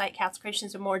website,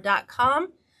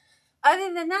 catscreationsandmore.com.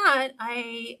 Other than that,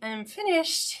 I am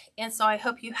finished. And so I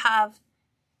hope you have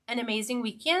an amazing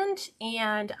weekend.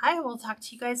 And I will talk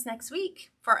to you guys next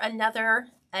week for another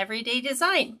everyday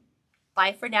design.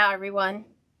 Bye for now, everyone.